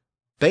killed,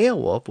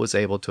 Beowulf was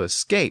able to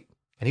escape,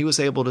 and he was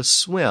able to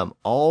swim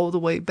all the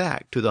way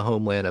back to the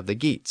homeland of the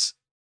Geats.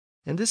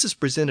 And this is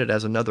presented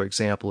as another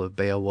example of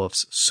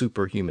Beowulf's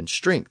superhuman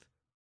strength.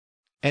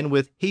 And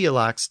with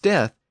Higelac's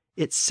death,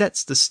 it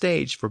sets the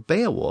stage for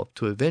Beowulf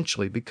to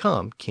eventually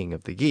become king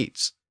of the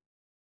Geats.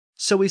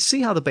 So we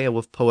see how the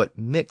Beowulf poet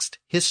mixed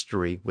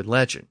history with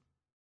legend.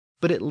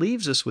 But it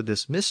leaves us with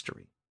this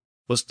mystery.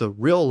 Was the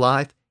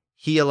real-life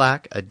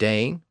Higelac a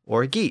Dane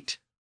or a Geat?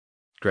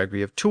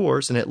 Gregory of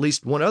Tours and at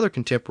least one other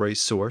contemporary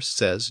source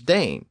says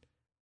Dane,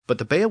 but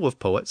the Beowulf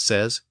poet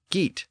says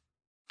Geat.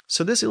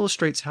 So this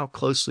illustrates how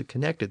closely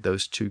connected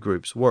those two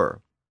groups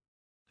were.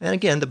 And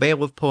again, the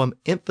Beowulf poem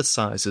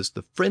emphasizes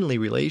the friendly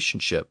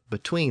relationship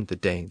between the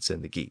Danes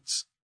and the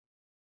Geats.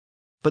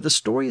 But the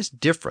story is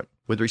different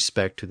with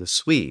respect to the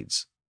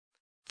Swedes.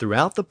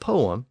 Throughout the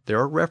poem, there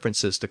are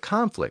references to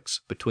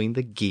conflicts between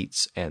the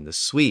Geats and the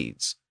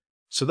Swedes.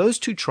 So those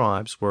two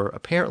tribes were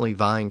apparently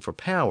vying for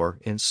power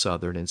in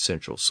southern and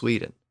central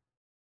Sweden.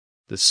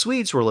 The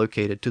Swedes were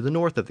located to the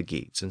north of the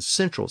Geats in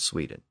central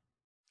Sweden.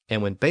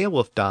 And when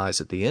Beowulf dies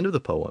at the end of the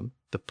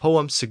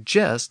poem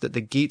suggests that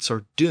the Geats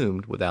are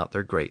doomed without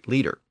their great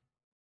leader.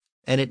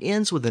 And it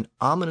ends with an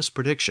ominous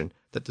prediction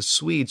that the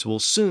Swedes will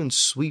soon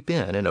sweep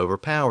in and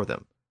overpower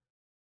them.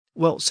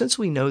 Well, since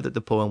we know that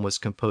the poem was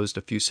composed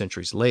a few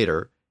centuries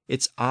later,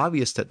 it's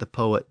obvious that the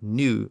poet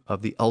knew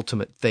of the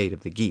ultimate fate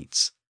of the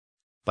Geats.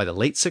 By the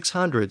late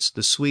 600s,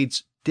 the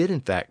Swedes did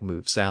in fact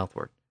move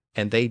southward,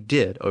 and they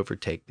did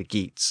overtake the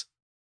Geats.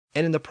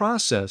 And in the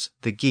process,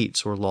 the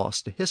Geats were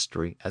lost to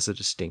history as a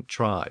distinct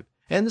tribe,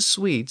 and the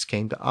Swedes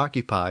came to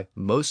occupy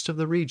most of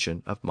the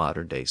region of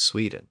modern-day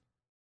Sweden.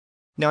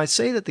 Now, I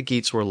say that the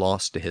Geats were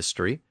lost to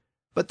history,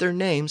 but their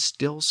name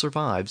still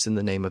survives in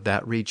the name of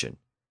that region,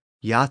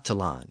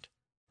 Jataland,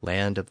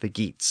 land of the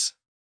Geats.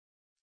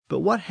 But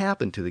what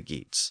happened to the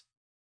Geats?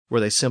 Were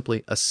they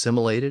simply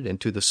assimilated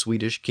into the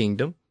Swedish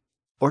kingdom,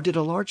 or did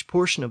a large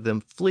portion of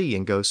them flee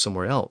and go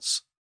somewhere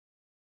else?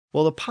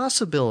 Well, the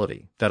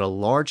possibility that a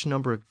large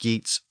number of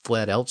Geats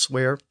fled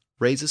elsewhere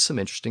raises some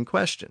interesting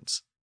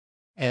questions.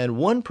 And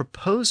one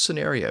proposed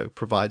scenario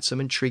provides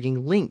some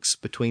intriguing links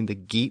between the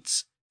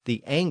Geats,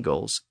 the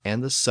Angles,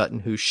 and the Sutton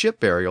Hoo ship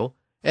burial,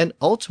 and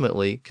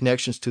ultimately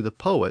connections to the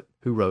poet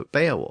who wrote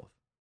Beowulf.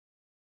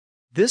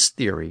 This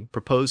theory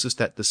proposes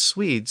that the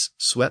Swedes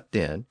swept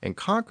in and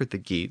conquered the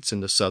Geats in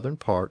the southern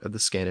part of the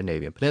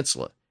Scandinavian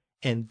peninsula,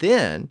 and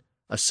then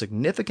a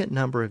significant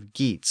number of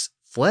Geats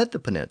fled the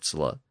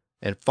peninsula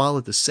and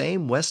followed the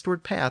same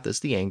westward path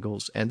as the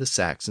Angles and the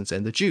Saxons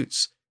and the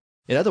Jutes.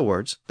 In other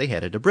words, they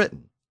headed to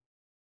Britain.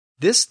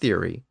 This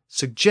theory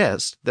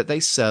suggests that they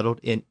settled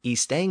in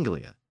East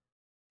Anglia,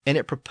 and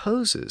it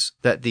proposes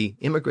that the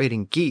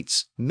immigrating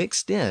Geats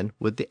mixed in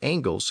with the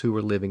Angles who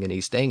were living in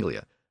East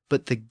Anglia,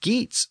 but the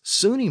Geats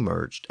soon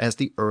emerged as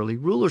the early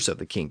rulers of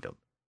the kingdom,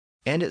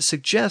 and it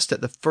suggests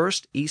that the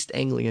first East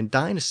Anglian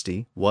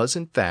dynasty was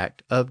in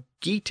fact of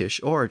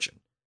Geatish origin.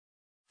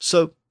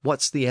 So,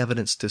 what's the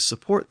evidence to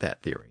support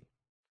that theory?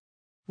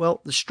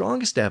 Well, the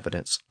strongest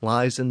evidence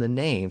lies in the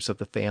names of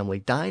the family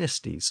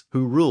dynasties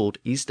who ruled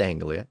East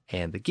Anglia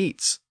and the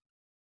Geats.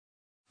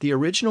 The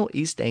original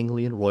East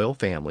Anglian royal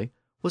family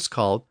was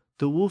called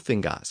the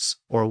Wulfingas,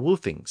 or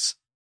Wulfings.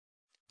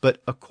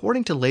 But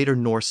according to later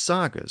Norse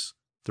sagas,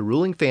 the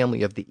ruling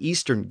family of the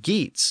eastern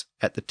Geats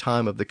at the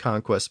time of the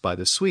conquest by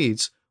the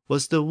Swedes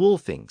was the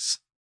Wulfings.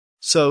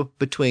 So,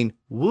 between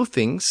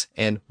Wulfings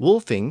and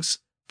Wulfings,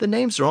 the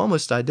names are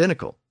almost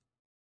identical.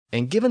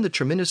 And given the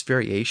tremendous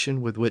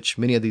variation with which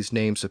many of these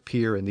names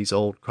appear in these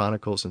old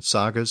chronicles and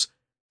sagas,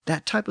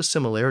 that type of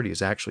similarity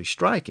is actually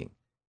striking.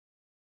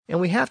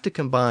 And we have to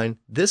combine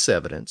this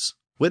evidence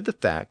with the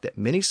fact that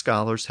many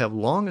scholars have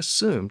long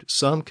assumed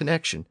some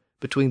connection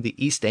between the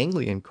East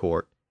Anglian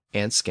court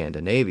and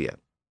Scandinavia.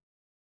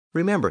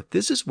 Remember,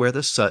 this is where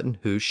the Sutton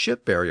Hoo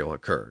ship burial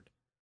occurred,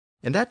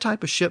 and that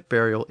type of ship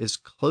burial is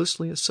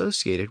closely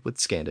associated with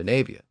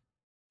Scandinavia.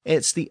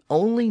 It's the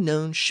only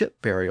known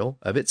ship burial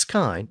of its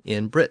kind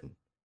in Britain.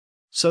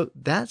 So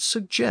that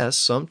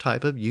suggests some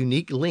type of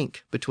unique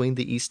link between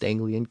the East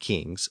Anglian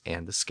kings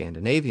and the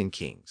Scandinavian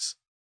kings.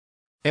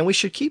 And we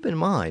should keep in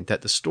mind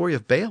that the story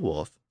of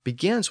Beowulf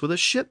begins with a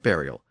ship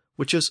burial,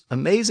 which is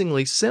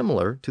amazingly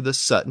similar to the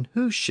Sutton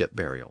Hoo ship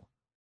burial.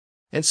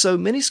 And so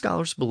many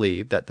scholars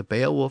believe that the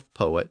Beowulf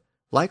poet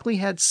likely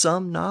had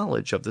some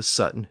knowledge of the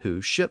Sutton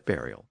Hoo ship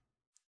burial.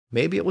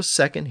 Maybe it was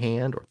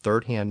second-hand or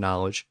third-hand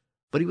knowledge,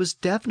 but he was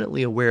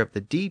definitely aware of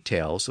the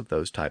details of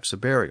those types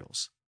of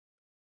burials.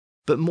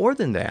 But more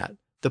than that,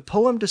 the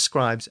poem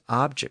describes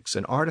objects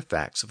and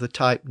artifacts of the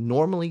type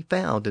normally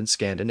found in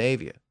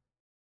Scandinavia.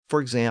 For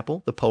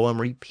example, the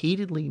poem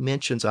repeatedly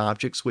mentions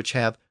objects which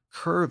have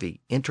curvy,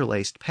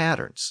 interlaced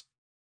patterns,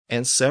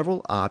 and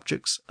several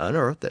objects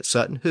unearthed at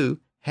Sutton Hoo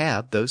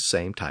have those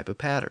same type of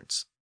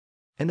patterns.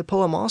 And the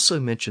poem also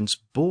mentions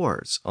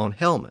boars on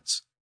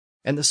helmets,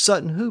 and the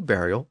Sutton Hoo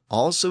burial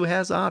also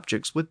has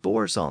objects with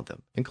boars on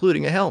them,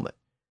 including a helmet.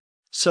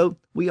 So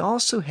we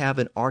also have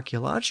an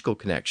archaeological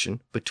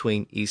connection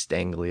between East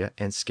Anglia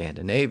and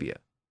Scandinavia.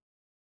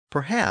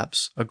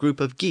 Perhaps a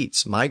group of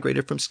Geats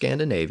migrated from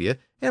Scandinavia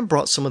and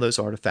brought some of those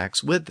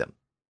artifacts with them.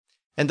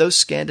 And those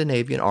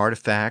Scandinavian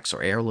artifacts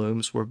or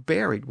heirlooms were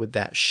buried with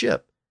that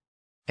ship.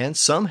 And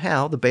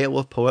somehow the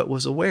Beowulf poet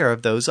was aware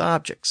of those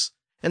objects.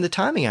 And the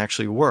timing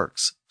actually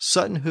works.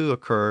 Sutton Hoo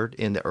occurred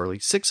in the early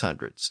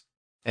 600s.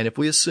 And if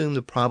we assume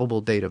the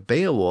probable date of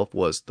Beowulf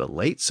was the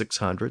late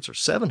 600s or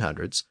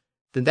 700s,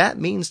 then that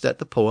means that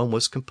the poem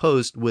was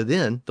composed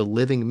within the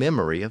living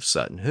memory of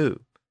Sutton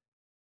Hoo.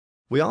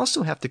 We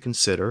also have to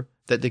consider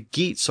that the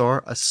Geats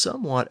are a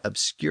somewhat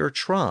obscure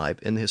tribe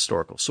in the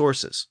historical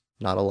sources.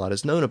 Not a lot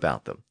is known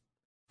about them.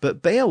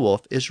 But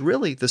Beowulf is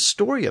really the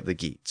story of the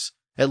Geats,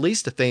 at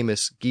least a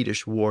famous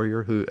Geatish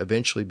warrior who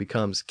eventually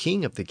becomes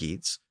king of the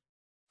Geats.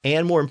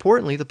 And more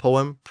importantly, the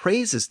poem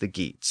praises the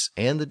Geats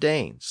and the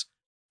Danes.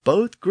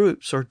 Both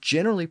groups are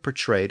generally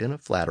portrayed in a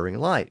flattering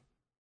light,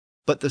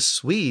 but the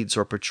Swedes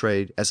are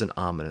portrayed as an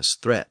ominous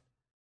threat.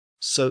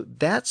 So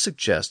that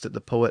suggests that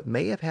the poet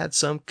may have had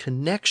some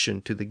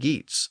connection to the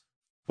Geats,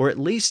 or at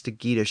least to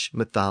Geatish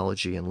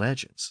mythology and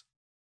legends.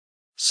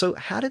 So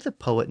how did the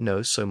poet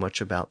know so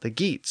much about the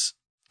Geats,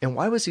 and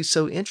why was he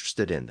so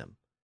interested in them?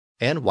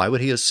 And why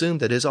would he assume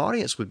that his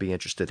audience would be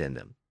interested in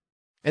them?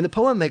 And the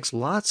poem makes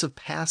lots of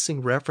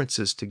passing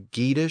references to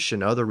Geatish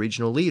and other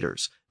regional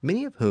leaders,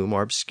 many of whom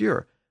are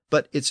obscure.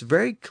 But it's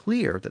very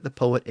clear that the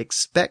poet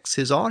expects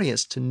his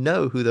audience to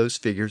know who those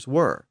figures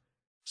were.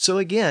 So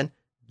again,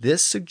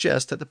 This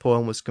suggests that the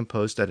poem was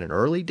composed at an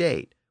early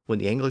date when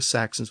the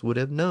Anglo-Saxons would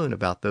have known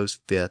about those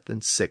 5th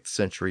and 6th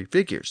century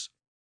figures.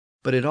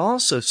 But it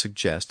also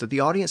suggests that the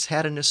audience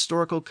had an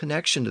historical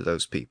connection to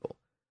those people.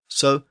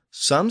 So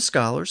some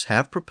scholars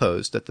have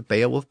proposed that the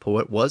Beowulf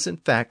poet was in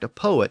fact a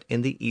poet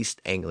in the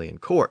East Anglian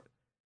court.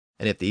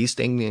 And if the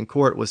East Anglian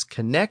court was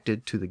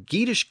connected to the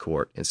Geatish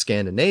court in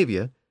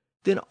Scandinavia,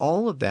 then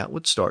all of that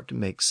would start to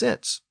make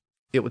sense.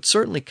 It would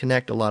certainly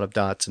connect a lot of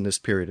dots in this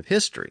period of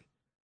history.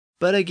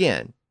 But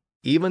again,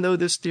 even though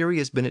this theory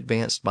has been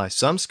advanced by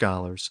some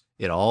scholars,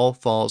 it all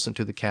falls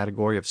into the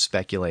category of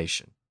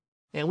speculation.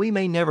 And we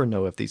may never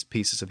know if these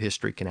pieces of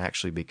history can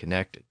actually be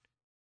connected.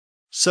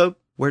 So,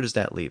 where does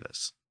that leave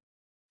us?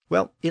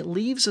 Well, it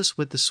leaves us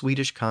with the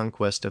Swedish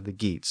conquest of the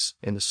Geats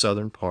in the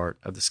southern part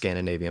of the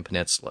Scandinavian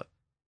peninsula.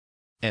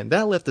 And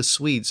that left the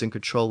Swedes in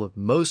control of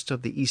most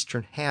of the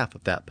eastern half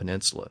of that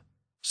peninsula,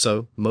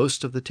 so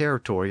most of the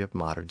territory of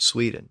modern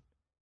Sweden.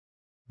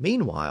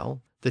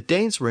 Meanwhile, the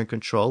Danes were in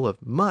control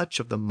of much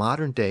of the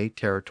modern-day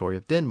territory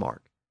of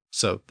Denmark,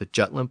 so the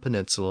Jutland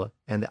Peninsula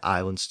and the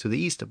islands to the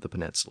east of the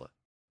peninsula.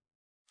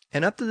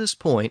 And up to this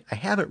point, I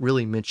haven't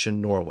really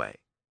mentioned Norway.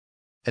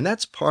 And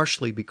that's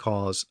partially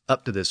because,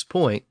 up to this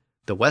point,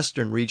 the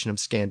western region of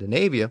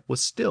Scandinavia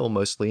was still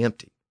mostly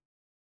empty.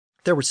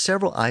 There were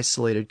several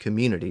isolated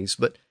communities,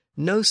 but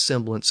no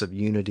semblance of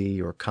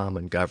unity or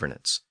common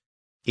governance.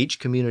 Each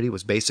community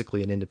was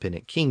basically an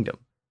independent kingdom.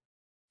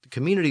 The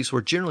communities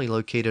were generally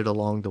located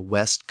along the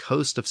west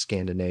coast of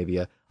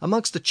Scandinavia,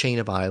 amongst a chain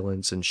of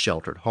islands and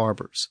sheltered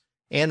harbors.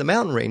 And the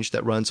mountain range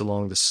that runs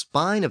along the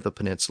spine of the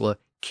peninsula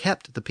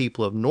kept the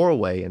people of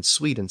Norway and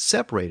Sweden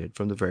separated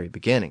from the very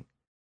beginning.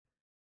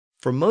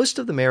 For most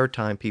of the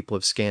maritime people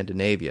of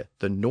Scandinavia,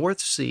 the North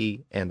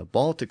Sea and the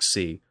Baltic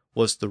Sea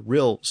was the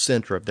real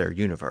center of their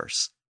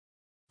universe.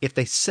 If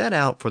they set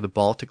out for the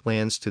Baltic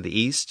lands to the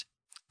east,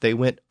 they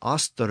went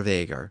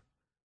Ostervegar,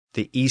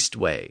 the east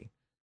way.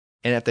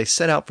 And if they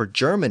set out for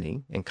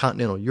Germany and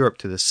continental Europe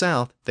to the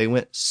south, they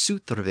went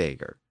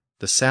Sutervegar,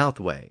 the south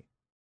way.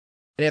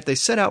 And if they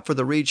set out for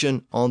the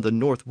region on the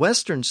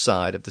northwestern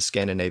side of the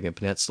Scandinavian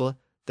peninsula,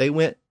 they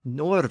went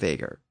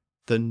Norvegar,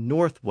 the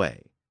north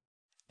way.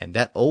 And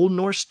that Old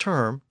Norse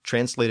term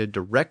translated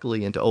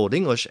directly into Old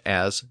English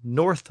as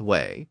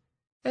Northway,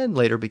 and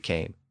later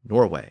became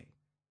Norway.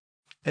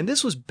 And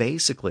this was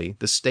basically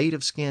the state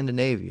of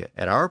Scandinavia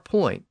at our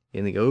point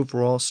in the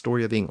overall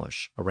story of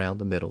English around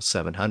the middle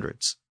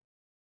 700s.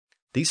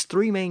 These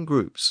three main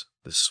groups,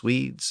 the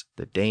Swedes,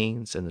 the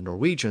Danes, and the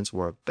Norwegians,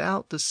 were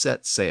about to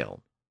set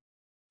sail.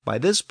 By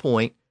this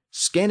point,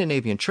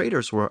 Scandinavian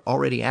traders were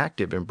already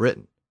active in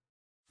Britain.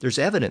 There's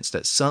evidence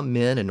that some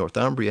men in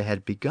Northumbria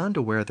had begun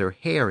to wear their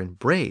hair in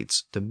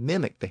braids to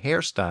mimic the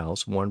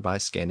hairstyles worn by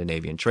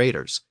Scandinavian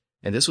traders,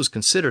 and this was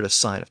considered a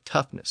sign of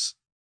toughness.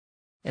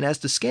 And as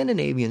the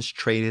Scandinavians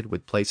traded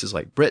with places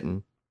like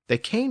Britain, they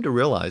came to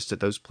realize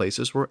that those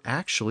places were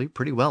actually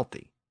pretty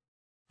wealthy.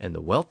 And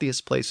the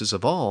wealthiest places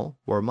of all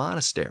were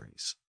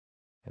monasteries.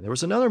 And there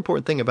was another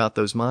important thing about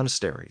those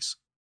monasteries.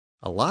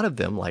 A lot of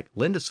them, like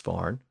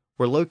Lindisfarne,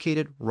 were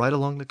located right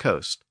along the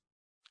coast.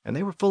 And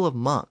they were full of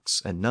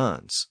monks and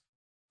nuns.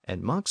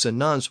 And monks and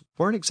nuns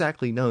weren't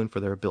exactly known for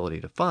their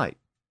ability to fight.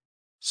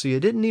 So you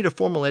didn't need a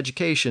formal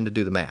education to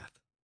do the math.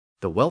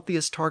 The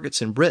wealthiest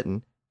targets in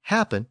Britain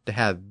happened to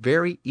have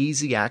very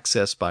easy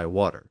access by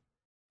water.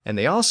 And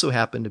they also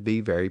happened to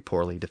be very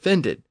poorly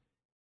defended.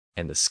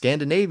 And the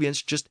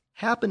Scandinavians just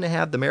happened to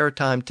have the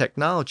maritime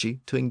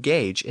technology to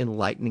engage in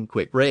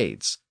lightning-quick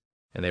raids.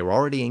 And they were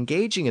already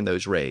engaging in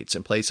those raids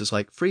in places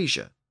like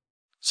Frisia.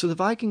 So the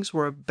Vikings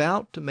were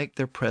about to make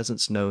their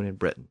presence known in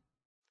Britain.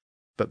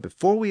 But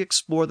before we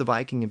explore the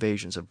Viking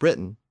invasions of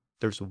Britain,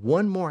 there's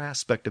one more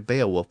aspect of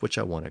Beowulf which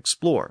I want to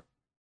explore.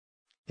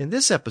 In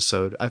this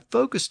episode, I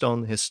focused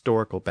on the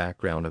historical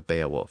background of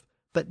Beowulf,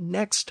 but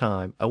next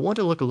time I want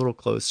to look a little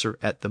closer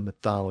at the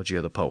mythology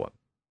of the poem.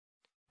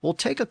 We'll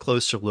take a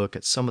closer look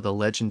at some of the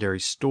legendary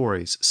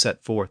stories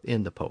set forth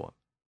in the poem,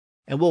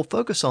 and we'll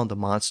focus on the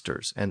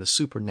monsters and the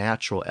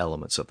supernatural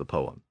elements of the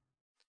poem.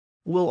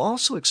 We'll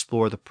also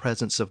explore the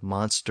presence of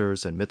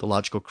monsters and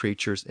mythological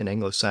creatures in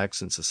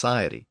Anglo-Saxon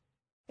society,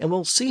 and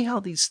we'll see how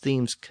these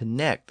themes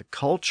connect the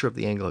culture of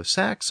the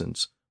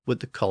Anglo-Saxons with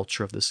the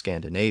culture of the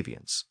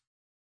Scandinavians.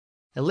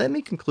 And let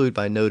me conclude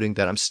by noting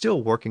that I'm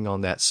still working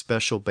on that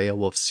special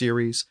Beowulf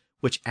series,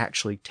 which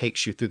actually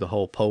takes you through the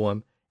whole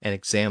poem and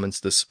examines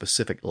the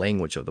specific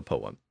language of the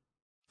poem.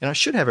 And I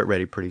should have it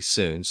ready pretty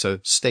soon, so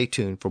stay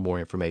tuned for more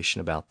information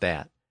about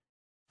that.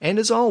 And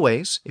as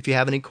always, if you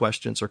have any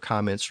questions or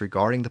comments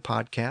regarding the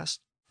podcast,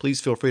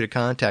 please feel free to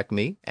contact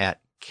me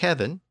at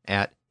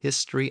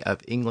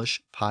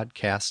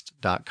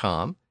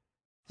kevin@historyofelglishpodcast.com.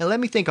 And let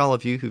me thank all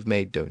of you who've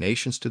made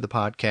donations to the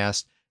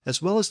podcast,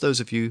 as well as those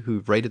of you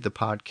who've rated the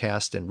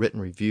podcast and written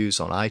reviews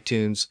on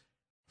iTunes.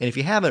 And if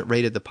you haven't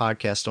rated the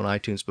podcast on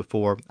iTunes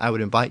before, I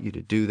would invite you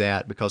to do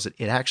that because it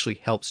actually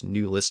helps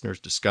new listeners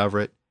discover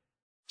it.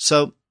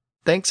 So,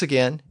 thanks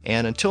again,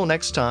 and until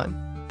next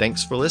time,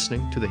 thanks for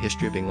listening to the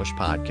History of English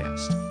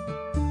podcast.